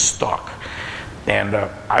occasion stuck. And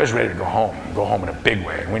I was ready to go home in a big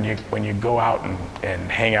way. And when you go out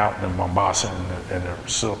and hang out in Mombasa and the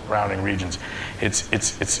surrounding regions,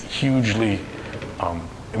 it's hugely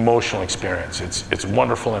emotional experience. It's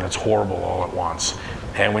wonderful and it's horrible all at once.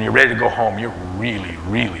 And when you're ready to go home, you're really,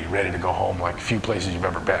 really ready to go home, like few places you've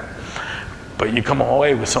ever been. But you come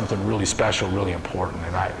away with something really special, really important,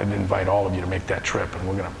 and I invite all of you to make that trip, and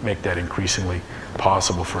we're going to make that increasingly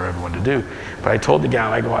possible for everyone to do. But I told the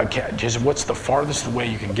gal, I go, I can't, just what's the farthest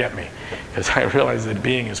away you can get me? Because I realized that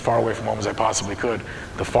being as far away from home as I possibly could,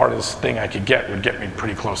 the farthest thing I could get would get me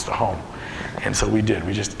pretty close to home. And so we did.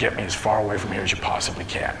 We just get me as far away from here as you possibly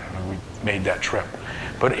can. And we made that trip.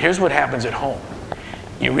 But here's what happens at home.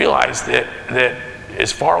 You realize that as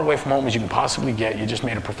far away from home as you can possibly get, you just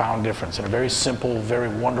made a profound difference, and a very simple, very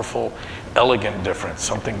wonderful, elegant difference,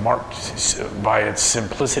 something marked by its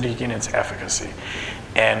simplicity and its efficacy.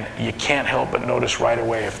 And you can't help but notice right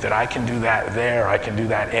away if that I can do that there, I can do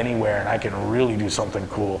that anywhere, and I can really do something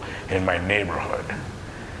cool in my neighborhood.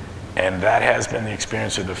 And that has been the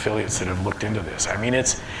experience of the affiliates that have looked into this. I mean,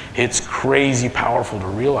 it's crazy powerful to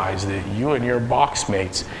realize that you and your box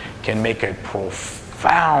mates can make a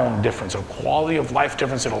profound difference, a quality of life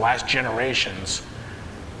difference in the last generations,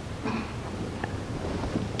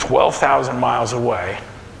 12,000 miles away,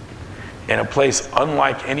 in a place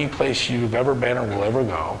unlike any place you've ever been or will ever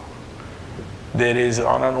go, that is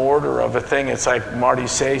on an order of a thing. It's like Marty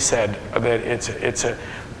Say said, that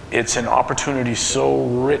it's an opportunity so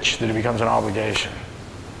rich that it becomes an obligation.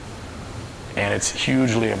 And it's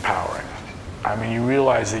hugely empowering. I mean, you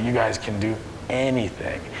realize that you guys can do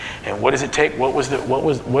anything. And what does it take? What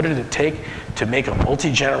did it take to make a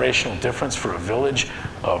multi-generational difference for a village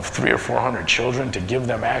of 300 or 400 children, to give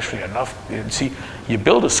them actually enough? See, you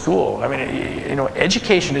build a school. I mean, you know,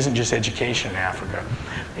 education isn't just education in Africa.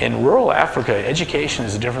 In rural Africa, education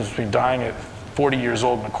is the difference between dying at 40 years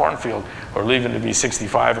old in a cornfield or leaving to be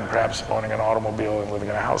 65 and perhaps owning an automobile and living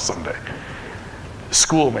in a house someday.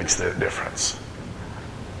 School makes the difference.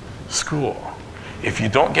 School. If you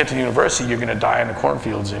don't get to the university, you're going to die in the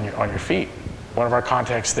cornfields on your feet. One of our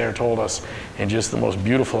contacts there told us in just the most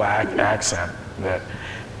beautiful accent that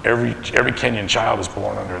every Kenyan child is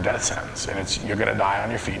born under a death sentence, and you're going to die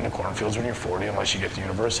on your feet in the cornfields when you're 40 unless you get to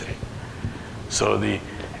university. So the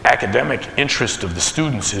academic interest of the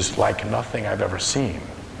students is like nothing I've ever seen.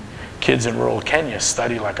 Kids in rural Kenya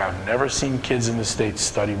study like I've never seen kids in the States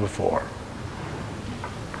study before.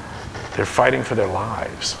 They're fighting for their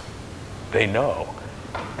lives. They know,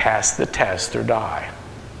 pass the test or die.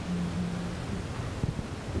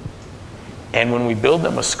 And when we build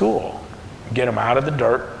them a school, get them out of the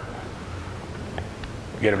dirt,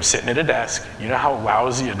 get them sitting at a desk. You know how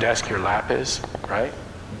lousy a desk your lap is, right?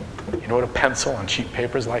 You know what a pencil on cheap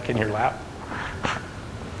paper is like in your lap?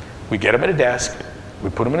 We get them at a desk, we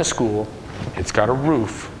put them in a school, it's got a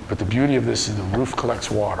roof, but the beauty of this is the roof collects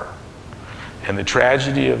water. And the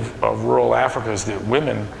tragedy of rural Africa is that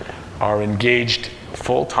women are engaged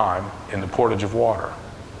full-time in the portage of water.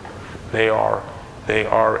 They are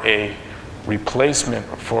a replacement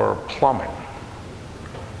for plumbing.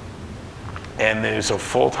 And there's a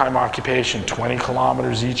full-time occupation 20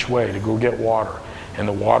 kilometers each way to go get water. And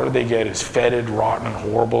the water they get is fetid, rotten,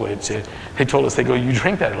 horrible. They told us, they go, you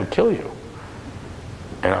drink that, it'll kill you.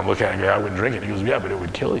 And I'm looking at him, I wouldn't drink it. He goes, yeah, but it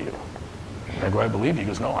would kill you. And I go, I believe you. He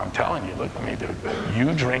goes, no, I'm telling you, look at me, dude.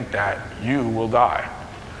 You drink that, you will die.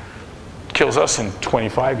 Kills us in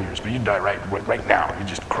 25 years, but you die right now. You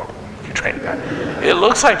just croak if you train that. It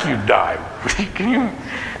looks like you die.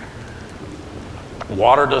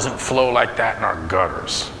 Water doesn't flow like that in our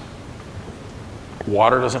gutters.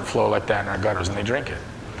 Water doesn't flow like that in our gutters, and they drink it.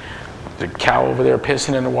 The cow over there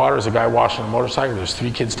pissing in the water is a guy washing a motorcycle. There's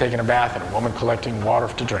 3 kids taking a bath and a woman collecting water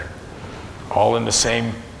to drink. All in the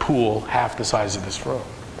same pool, half the size of this room.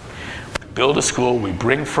 We build a school, we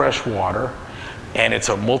bring fresh water, and it's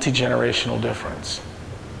a multi-generational difference.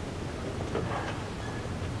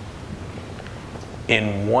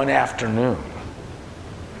 In one afternoon,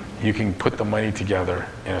 you can put the money together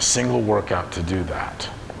in a single workout to do that.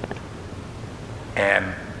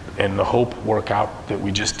 And in the Hope workout that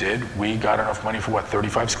we just did, we got enough money for what,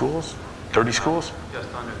 35 schools? 30 schools?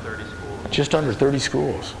 Just under 30 schools. Just under 30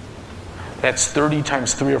 schools. That's 30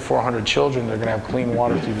 times 300 or 400 children that are gonna have clean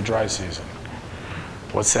water through the dry season.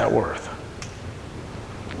 What's that worth?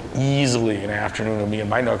 Easily an afternoon of me and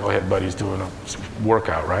my knucklehead buddies doing a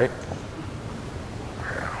workout, right?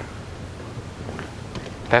 Yeah.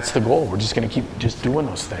 That's the goal. We're just gonna keep just doing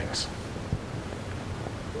those things.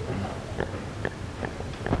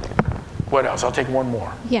 What else? I'll take one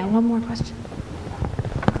more. Yeah, one more question.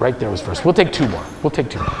 Right there was first. We'll take 2 more. We'll take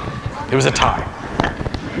 2 more. It was a tie.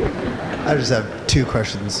 I just have 2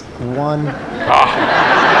 questions. One, Ah,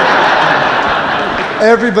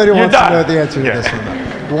 everybody wants done. to know the answer to Yeah. this one.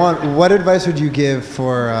 One, what advice would you give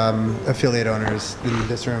for affiliate owners? In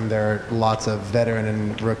this room, there are lots of veteran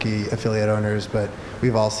and rookie affiliate owners, but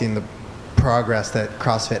we've all seen the progress that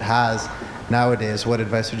CrossFit has. nowadays, what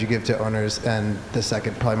advice would you give to owners? And the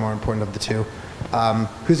second, probably more important of the two,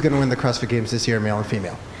 who's going to win the CrossFit Games this year, male and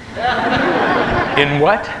female? In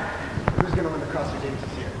what? Who's going to win the CrossFit Games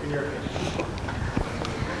this year, in your opinion?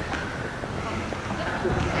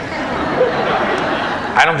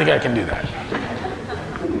 I don't think I can do that.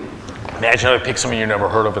 Imagine I pick someone you never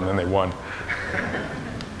heard of and then they won.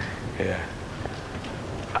 Yeah.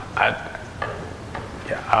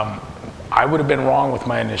 I would have been wrong with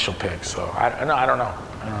my initial pick, so I don't know.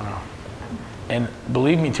 And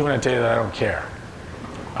believe me too when I tell you that I don't care.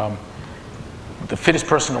 The fittest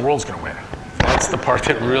person in the world is going to win. That's the part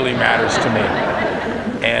that really matters to me.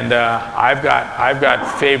 And I've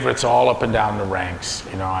got favorites all up and down the ranks.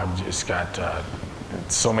 You know, I've just got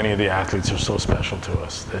so many of the athletes are so special to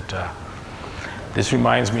us that this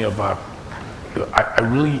reminds me of. I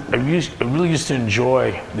really used to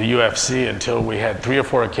enjoy the UFC until we had 3 or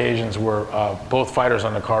 4 occasions where both fighters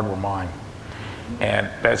on the card were mine. And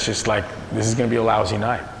that's just like, this is going to be a lousy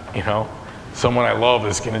night, you know? Someone I love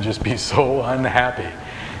is going to just be so unhappy.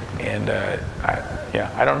 And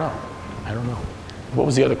I don't know. What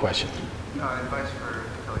was the other question? Advice for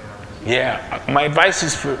affiliate owners. Yeah, my advice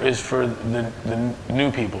is for the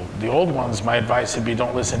new people. The old ones, my advice would be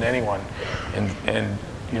don't listen to anyone and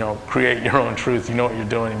you know, create your own truth. You know what you're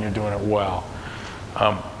doing and you're doing it well.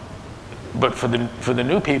 But for the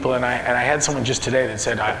new people, and I had someone just today that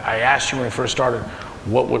said, I asked you when I first started,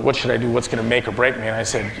 what should I do? What's going to make or break me? And I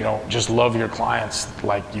said, you know, just love your clients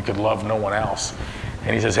like you could love no one else.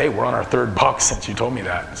 And he says, hey, we're on our 3rd buck since you told me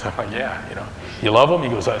that. So I'm like, yeah, you know, you love them? He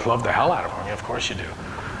goes, I love the hell out of them. Yeah, of course you do.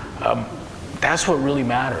 That's what really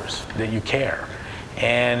matters, that you care.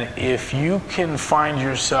 And if you can find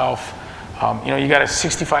yourself, you know, you got a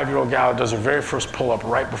 65-year-old gal that does her very first pull-up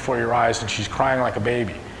right before your eyes and she's crying like a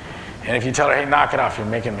baby. And if you tell her, hey, knock it off, you're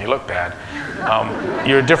making me look bad,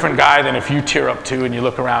 you're a different guy than if you tear up too and you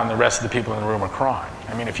look around and the rest of the people in the room are crying.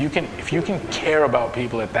 I mean, if you can care about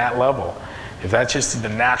people at that level, if that's just the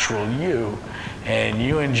natural you, and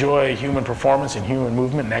you enjoy human performance and human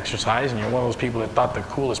movement and exercise, and you're one of those people that thought the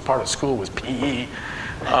coolest part of school was PE,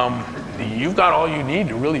 you've got all you need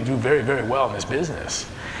to really do very, very well in this business.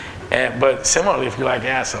 But similarly, if you're like,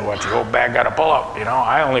 yeah, so what, the old bag got to pull up, you know,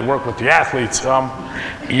 I only work with the athletes,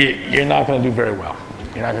 you're not going to do very well.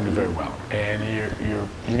 You're not going to do very well. And you're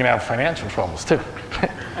going to have financial troubles too.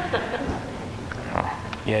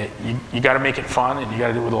 Yeah, you got to make it fun, and you got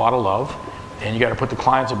to do it with a lot of love, and you got to put the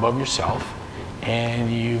clients above yourself,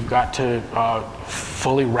 and you've got to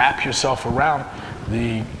fully wrap yourself around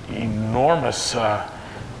the enormous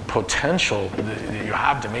potential that you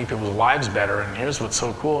have to make people's lives better. And here's what's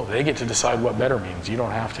so cool. They get to decide what better means. You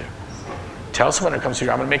don't have to. Tell someone that comes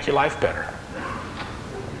here, I'm going to make your life better.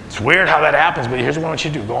 It's weird how that happens, but here's what I want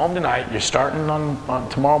you to do. Go home tonight. You're starting on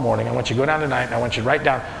tomorrow morning. I want you to go down tonight, and I want you to write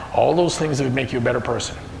down all those things that would make you a better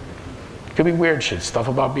person. It could be weird shit. Stuff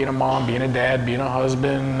about being a mom, being a dad, being a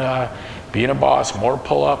husband, being a boss, more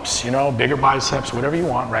pull-ups, you know, bigger biceps, whatever you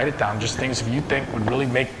want. Write it down. Just things that you think would really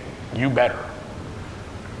make you better.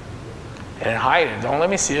 And hide it. Don't let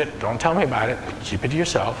me see it. Don't tell me about it. Keep it to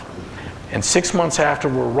yourself. And 6 months after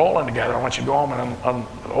we're rolling together, I want you to go home and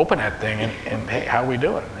open that thing and hey, how are we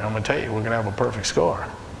doing? And I'm going to tell you, we're going to have a perfect score.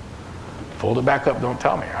 Fold it back up. Don't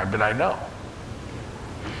tell me. But I know.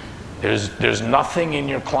 There's nothing in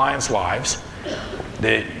your clients' lives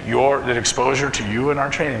that exposure to you and our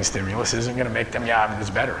training stimulus isn't going to make them, yeah, I mean, it's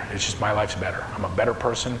better. It's just my life's better. I'm a better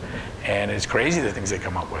person. And it's crazy the things they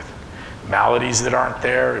come up with. Maladies that aren't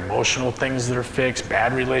there, emotional things that are fixed,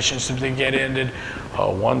 bad relationships that get ended,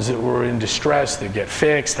 ones that were in distress that get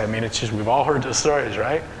fixed. I mean, it's just, we've all heard the stories,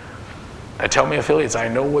 right? Tell me affiliates, I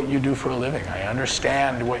know what you do for a living. I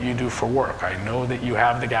understand what you do for work. I know that you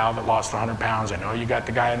have the gal that lost 100 pounds. I know you got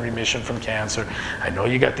the guy in remission from cancer. I know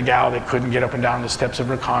you got the gal that couldn't get up and down the steps of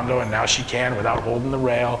her condo and now she can without holding the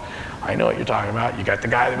rail. I know what you're talking about. You got the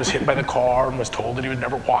guy that was hit by the car and was told that he would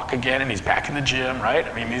never walk again and he's back in the gym, right?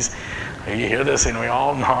 I mean, you hear this and we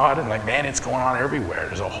all nod and like, man, it's going on everywhere.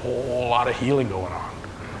 There's a whole lot of healing going on.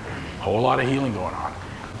 A whole lot of healing going on.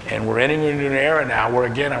 And we're entering into an era now where,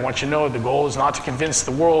 again, I want you to know the goal is not to convince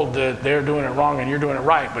the world that they're doing it wrong and you're doing it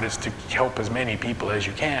right, but it's to help as many people as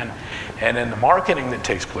you can. And then the marketing that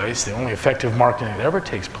takes place, the only effective marketing that ever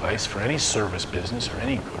takes place for any service business or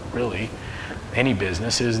any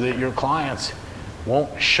business is that your clients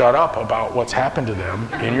won't shut up about what's happened to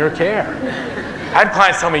them in your care. I had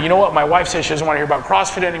clients tell me, you know what, my wife says she doesn't want to hear about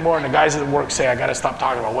CrossFit anymore, and the guys at work say I got to stop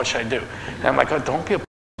talking about what should I do. And I'm like, oh, don't be a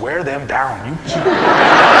wear them down. You keep.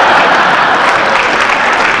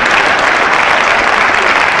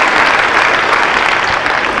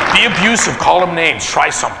 Be abusive, call them names, try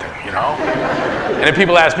something, you know? And then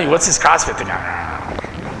people ask me, what's this CrossFit thing?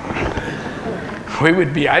 We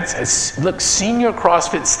would be, look, senior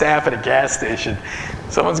CrossFit staff at a gas station.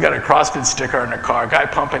 Someone's got a CrossFit sticker in their car. Guy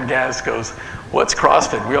pumping gas goes, what's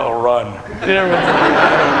CrossFit? We all run.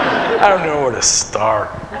 I don't know where to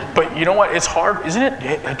start. But you know what? It's hard, isn't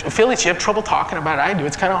it? Affiliates, you have trouble talking about it. I do.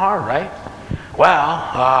 It's kind of hard, right?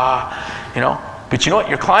 Well, you know, but you know what?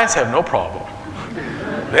 Your clients have no problem.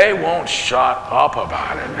 They won't shut up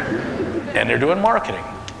about it. And they're doing marketing.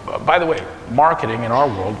 By the way, marketing in our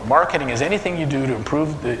world, marketing is anything you do to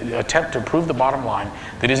attempt to improve the bottom line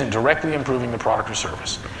that isn't directly improving the product or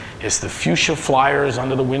service. It's the fuchsia flyers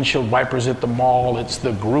under the windshield wipers at the mall, it's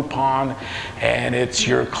the Groupon, and it's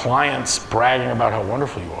your clients bragging about how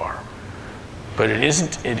wonderful you are. But it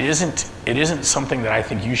isn't something that I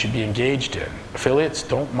think you should be engaged in. Affiliates,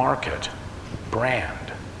 don't market, brand.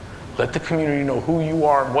 Let the community know who you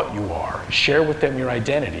are and what you are. Share with them your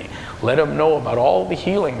identity. Let them know about all the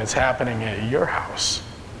healing that's happening at your house.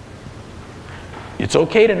 It's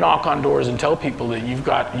okay to knock on doors and tell people that you've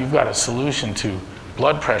got a solution to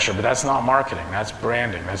blood pressure, but that's not marketing. That's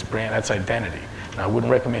branding. That's identity. And I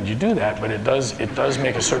wouldn't recommend you do that, but it does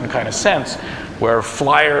make a certain kind of sense where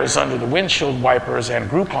flyers under the windshield wipers and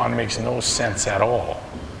Groupon makes no sense at all.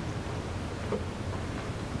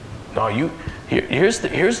 No, here's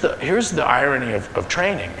the irony of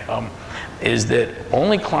training, is that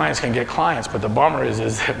only clients can get clients, but the bummer is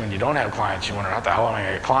that when you don't have clients, you wonder, how the hell am I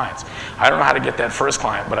going to get clients? I don't know how to get that first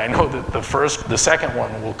client, but I know that the second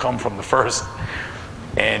one will come from the first,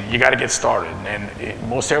 and you got to get started. And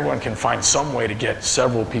most everyone can find some way to get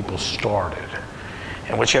several people started.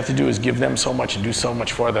 And what you have to do is give them so much and do so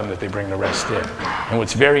much for them that they bring the rest in. And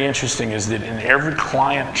what's very interesting is that in every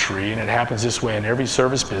client tree, and it happens this way in every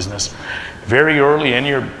service business, very early in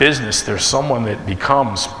your business, there's someone that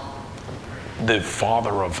becomes the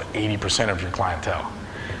father of 80% of your clientele.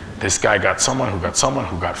 This guy got someone who got someone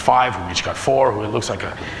who got 5, who each got 4, who it looks like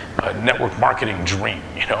a network marketing dream.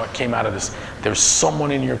 You know, it came out of this. There's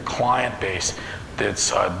someone in your client base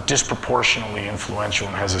that's disproportionately influential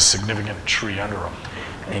and has a significant tree under them.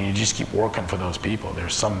 And you just keep working for those people.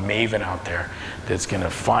 There's some maven out there that's going to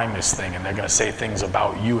find this thing, and they're going to say things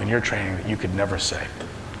about you and your training that you could never say.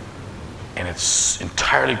 And it's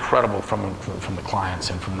entirely credible from the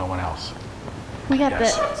clients and from no one else. We got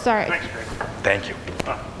Yes. sorry. Thanks, Greg. Thank you.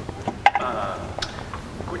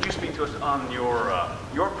 Would you speak to us on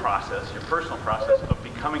your process, your personal process of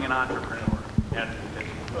becoming an entrepreneur? And as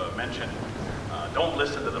you mentioned, don't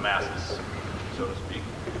listen to the masses, so to speak.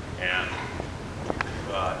 And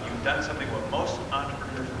you've done something what most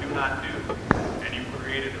entrepreneurs do not do, and you've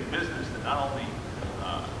created a business that not only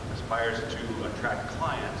aspires to attract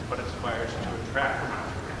clients, but aspires to attract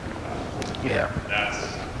entrepreneurs. Yeah.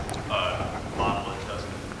 That's a model that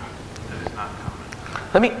is not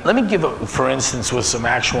common. Let me give, for instance, with some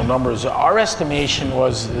actual numbers. Our estimation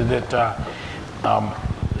was that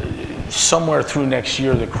somewhere through next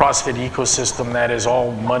year, the CrossFit ecosystem, that is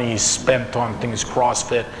all money spent on things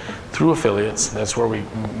CrossFit through affiliates, that's where we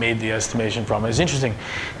made the estimation from. It's interesting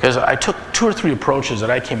because I took 2 or 3 approaches that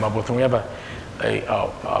I came up with, and we have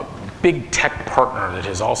a big tech partner that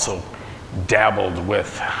has also dabbled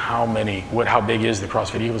with how big is the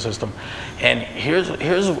CrossFit ecosystem. And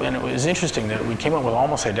and it was interesting that we came up with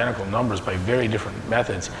almost identical numbers by very different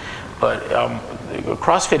methods. But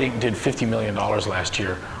CrossFit Inc. did $50 million last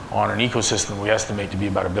year on an ecosystem we estimate to be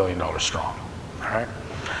about $1 billion strong. All right,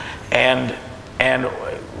 and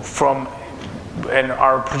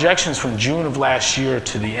our projections from June of last year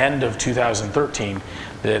to the end of 2013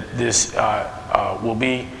 that this will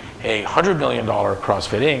be a $100 million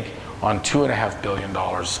CrossFit Inc. on $2.5 billion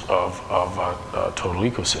of total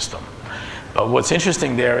ecosystem. What's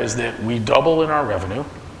interesting there is that we double in our revenue,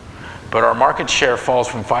 but our market share falls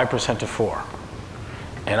from 5% to 4%.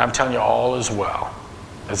 And I'm telling you, all is well.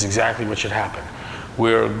 That's exactly what should happen.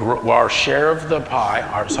 Our share of the pie,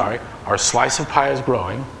 our slice of pie is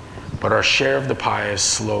growing, but our share of the pie is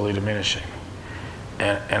slowly diminishing.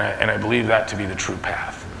 And I believe that to be the true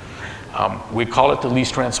path. We call it the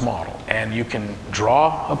least rents model, and you can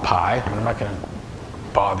draw a pie. I'm not going to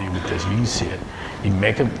bother you with this. You can see it. You can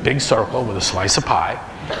make a big circle with a slice of pie.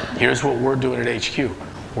 Here's what we're doing at HQ.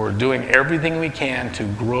 We're doing everything we can to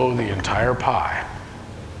grow the entire pie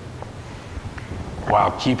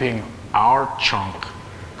while keeping our chunk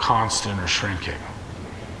constant or shrinking.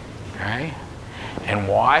 Okay? And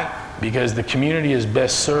why? Because the community is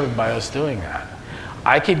best served by us doing that.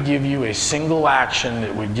 I could give you a single action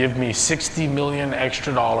that would give me $60 million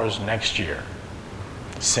extra next year.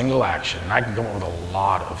 Single action. And I can come up with a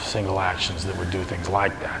lot of single actions that would do things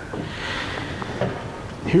like that.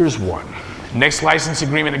 Here's one. Next license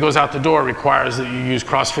agreement that goes out the door requires that you use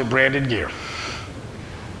CrossFit branded gear.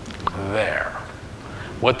 There.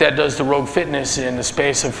 What that does to Rogue Fitness in the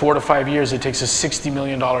space of 4 to 5 years, it takes a $60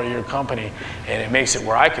 million a year company and it makes it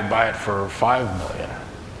where I could buy it for $5 million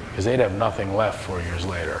because they'd have nothing left 4 years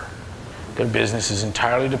later. Their business is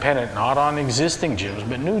entirely dependent not on existing gyms,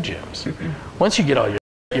 but new gyms. Once you get all your,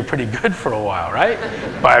 you're pretty good for a while, right?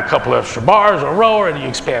 Buy a couple extra bars or a rower and you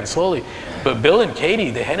expand slowly. But Bill and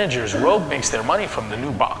Katie, the Henningers, Rogue makes their money from the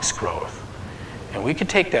new box growth. And we could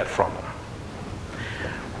take that from them.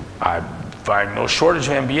 I find no shortage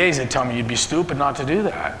of MBAs that tell me you'd be stupid not to do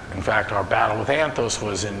that. In fact, our battle with Anthos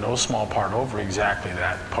was in no small part over exactly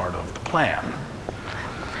that part of the plan.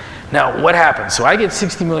 Now, what happens? So I get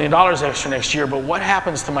 $60 million extra next year, but what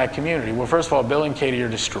happens to my community? Well, first of all, Bill and Katie are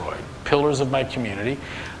destroyed, pillars of my community.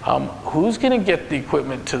 Who's going to get the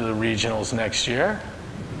equipment to the regionals next year?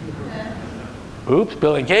 Oops,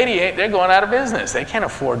 Bill and Katie, they're going out of business. They can't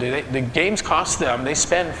afford it. The games cost them, they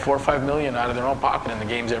spend $4 or $5 million out of their own pocket in the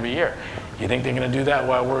games every year. You think they're going to do that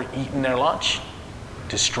while we're eating their lunch?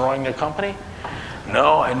 Destroying their company?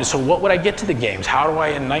 No, and so what would I get to the games? How do I,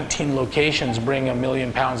 in 19 locations, bring 1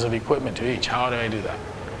 million pounds of equipment to each? How do I do that?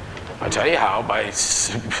 I'll tell you how, by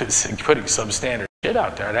putting substandard shit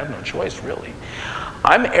out there. I'd have no choice, really.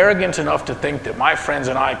 I'm arrogant enough to think that my friends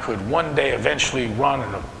and I could one day eventually run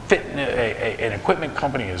an equipment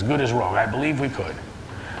company as good as Rogue. I believe we could.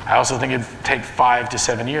 I also think it'd take 5 to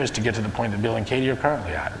 7 years to get to the point that Bill and Katie are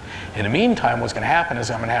currently at. In the meantime, what's going to happen is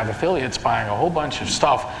I'm going to have affiliates buying a whole bunch of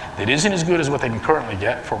stuff that isn't as good as what they can currently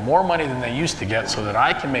get for more money than they used to get so that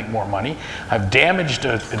I can make more money. I've damaged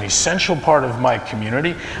an essential part of my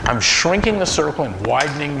community. I'm shrinking the circle and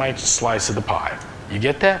widening my slice of the pie. You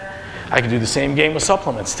get that? I can do the same game with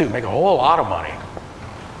supplements too, make a whole lot of money.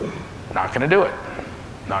 Not going to do it.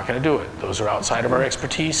 Not going to do it. Those are outside of our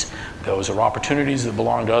expertise. Those are opportunities that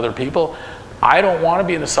belong to other people. I don't want to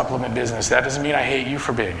be in the supplement business. That doesn't mean I hate you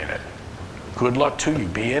for being in it. Good luck to you.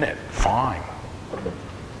 Be in it. Fine.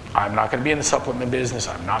 I'm not going to be in the supplement business.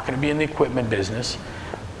 I'm not going to be in the equipment business.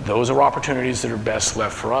 Those are opportunities that are best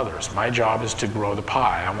left for others. My job is to grow the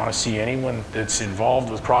pie. I want to see anyone that's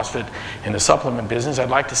involved with CrossFit in the supplement business, I'd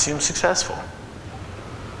like to see them successful.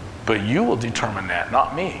 But you will determine that,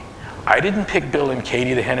 not me. I didn't pick Bill and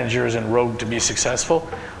Katie, the Henningers, and Rogue to be successful.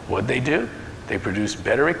 What'd they do? They produced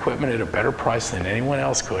better equipment at a better price than anyone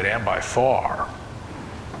else could, and by far.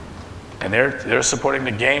 And they're supporting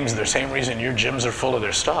the games the same reason your gyms are full of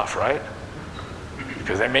their stuff, right?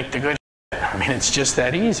 Because they make the good shit. I mean, it's just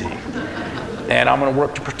that easy. And I'm going to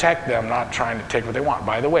work to protect them, not trying to take what they want.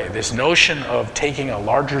 By the way, this notion of taking a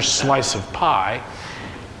larger slice of pie,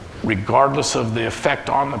 regardless of the effect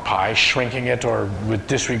on the pie, shrinking it or with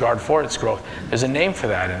disregard for its growth, there's a name for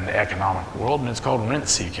that in the economic world, and it's called rent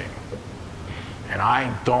seeking. And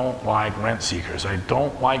I don't like rent seekers. I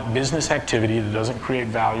don't like business activity that doesn't create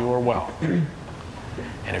value or wealth. And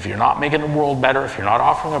if you're not making the world better, if you're not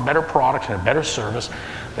offering a better product and a better service,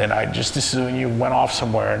 then I just assume you went off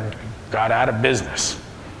somewhere and got out of business.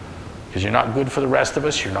 Because you're not good for the rest of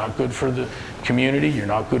us, you're not good for the community, you're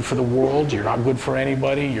not good for the world, you're not good for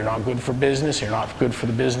anybody, you're not good for business, you're not good for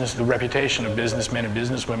the business, the reputation of businessmen and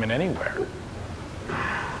businesswomen anywhere.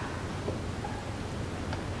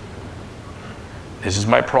 This is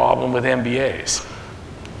my problem with MBAs.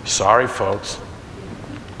 Sorry, folks.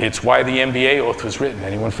 It's why the MBA oath was written.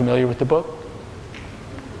 Anyone familiar with the book?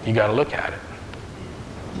 You got to look at it.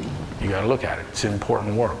 You got to look at it. It's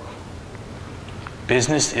important work.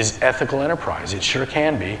 Business is ethical enterprise. It sure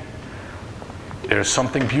can be. There's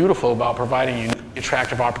something beautiful about providing unique,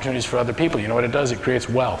 attractive opportunities for other people. You know what it does? It creates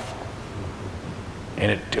wealth.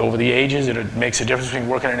 And over the ages, it makes a difference between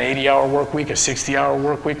working an 80-hour work week, a 60-hour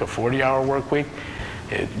work week, a 40-hour work week.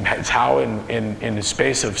 It's how in the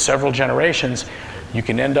space of several generations, you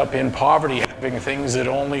can end up in poverty having things that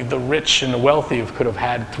only the rich and the wealthy could have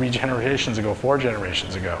had 3 generations ago, 4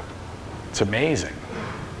 generations ago. It's amazing.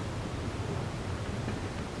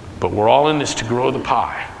 But we're all in this to grow the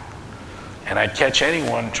pie. And I catch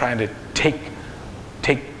anyone trying to take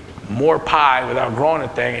more pie without growing a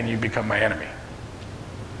thing, and you become my enemy.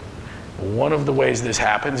 One of the ways this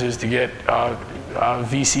happens is to get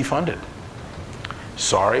VC funded.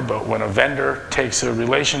 Sorry, but when a vendor takes a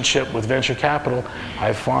relationship with venture capital,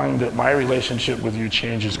 I find that my relationship with you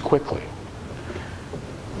changes quickly.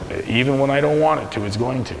 Even when I don't want it to, it's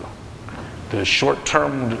going to. The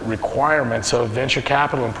short-term requirements of venture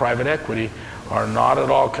capital and private equity are not at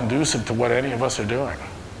all conducive to what any of us are doing.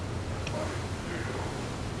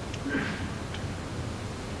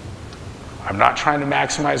 I'm not trying to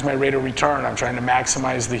maximize my rate of return. I'm trying to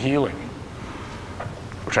maximize the healing.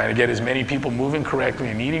 We're trying to get as many people moving correctly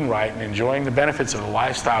and eating right and enjoying the benefits of the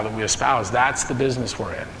lifestyle that we espouse. That's the business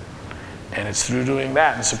we're in. And it's through doing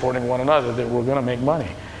that and supporting one another that we're going to make money.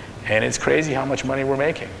 And it's crazy how much money we're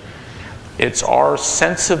making. It's our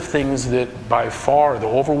sense of things that by far the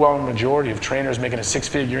overwhelming majority of trainers making a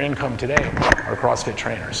 6-figure income today are CrossFit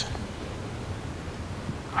trainers.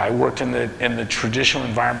 I worked in the traditional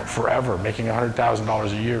environment forever. Making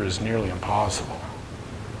 $100,000 a year is nearly impossible.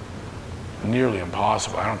 Nearly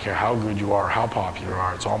impossible. I don't care how good you are, how popular you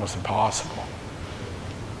are, it's almost impossible.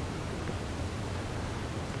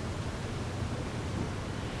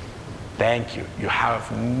 Thank you. You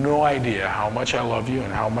have no idea how much I love you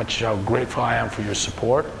and how grateful I am for your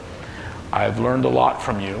support. I've learned a lot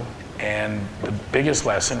from you, and the biggest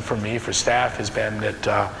lesson for me, for staff, has been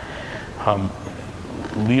that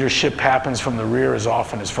leadership happens from the rear as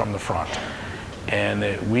often as from the front. And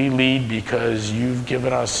that we lead because you've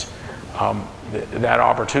given us that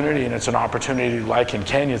opportunity, and it's an opportunity like in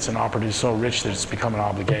Kenya, it's an opportunity so rich that it's become an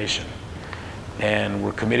obligation. And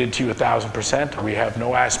we're committed to you 1,000%. We have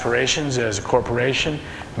no aspirations as a corporation,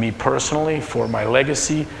 me personally, for my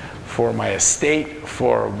legacy, for my estate,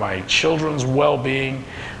 for my children's well-being,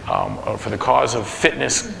 or for the cause of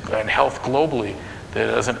fitness and health globally that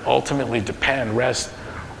doesn't ultimately rest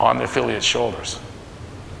on the affiliate's shoulders.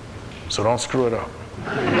 So don't screw it up.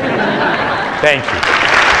 Thank you.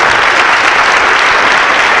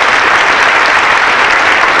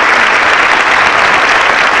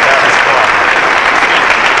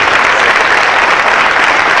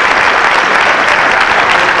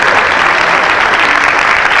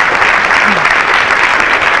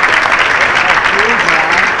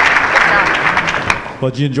 Well,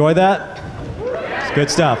 did you enjoy that? It's good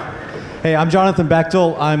stuff. Hey, I'm Jonathan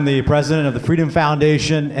Bechtel. I'm the president of the Freedom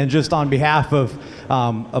Foundation, and just on behalf of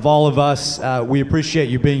all of us, we appreciate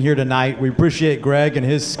you being here tonight. We appreciate Greg and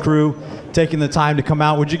his crew taking the time to come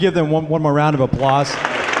out. Would you give them one more round of applause?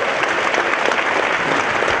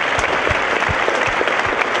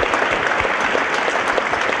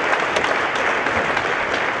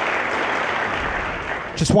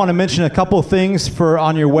 Just want to mention a couple things for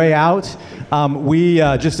on your way out. We,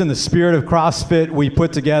 just in the spirit of CrossFit, we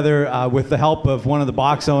put together, with the help of one of the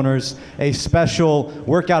box owners, a special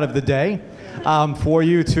workout of the day for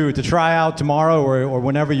you to try out tomorrow or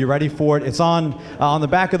whenever you're ready for it. It's on the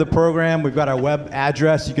back of the program. We've got our web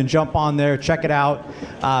address. You can jump on there, check it out,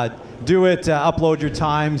 do it, upload your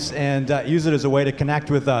times, and use it as a way to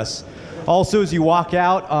connect with us. Also, as you walk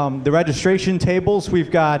out, the registration tables,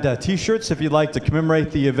 we've got t-shirts if you'd like to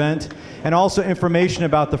commemorate the event, and also information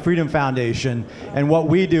about the Freedom Foundation and what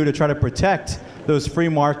we do to try to protect those free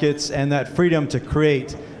markets and that freedom to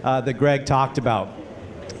create that Greg talked about.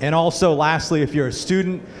 And also, lastly, if you're a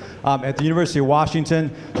student at the University of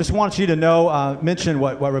Washington, just want you to know, mention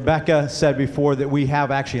what Rebecca said before, that we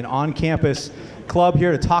have actually an on-campus club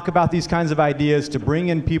here to talk about these kinds of ideas, to bring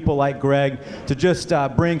in people like Greg, to just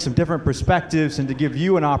bring some different perspectives and to give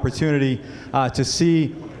you an opportunity to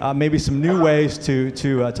see maybe some new ways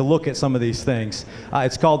to look at some of these things.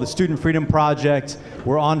 It's called the Student Freedom Project.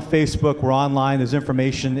 We're on Facebook, we're online, there's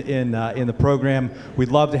information in the program. We'd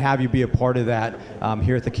love to have you be a part of that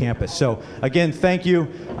here at the campus. So again, thank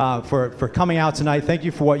you for coming out tonight. Thank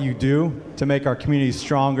you for what you do to make our community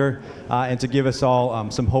stronger and to give us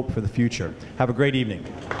all some hope for the future. Have a great evening.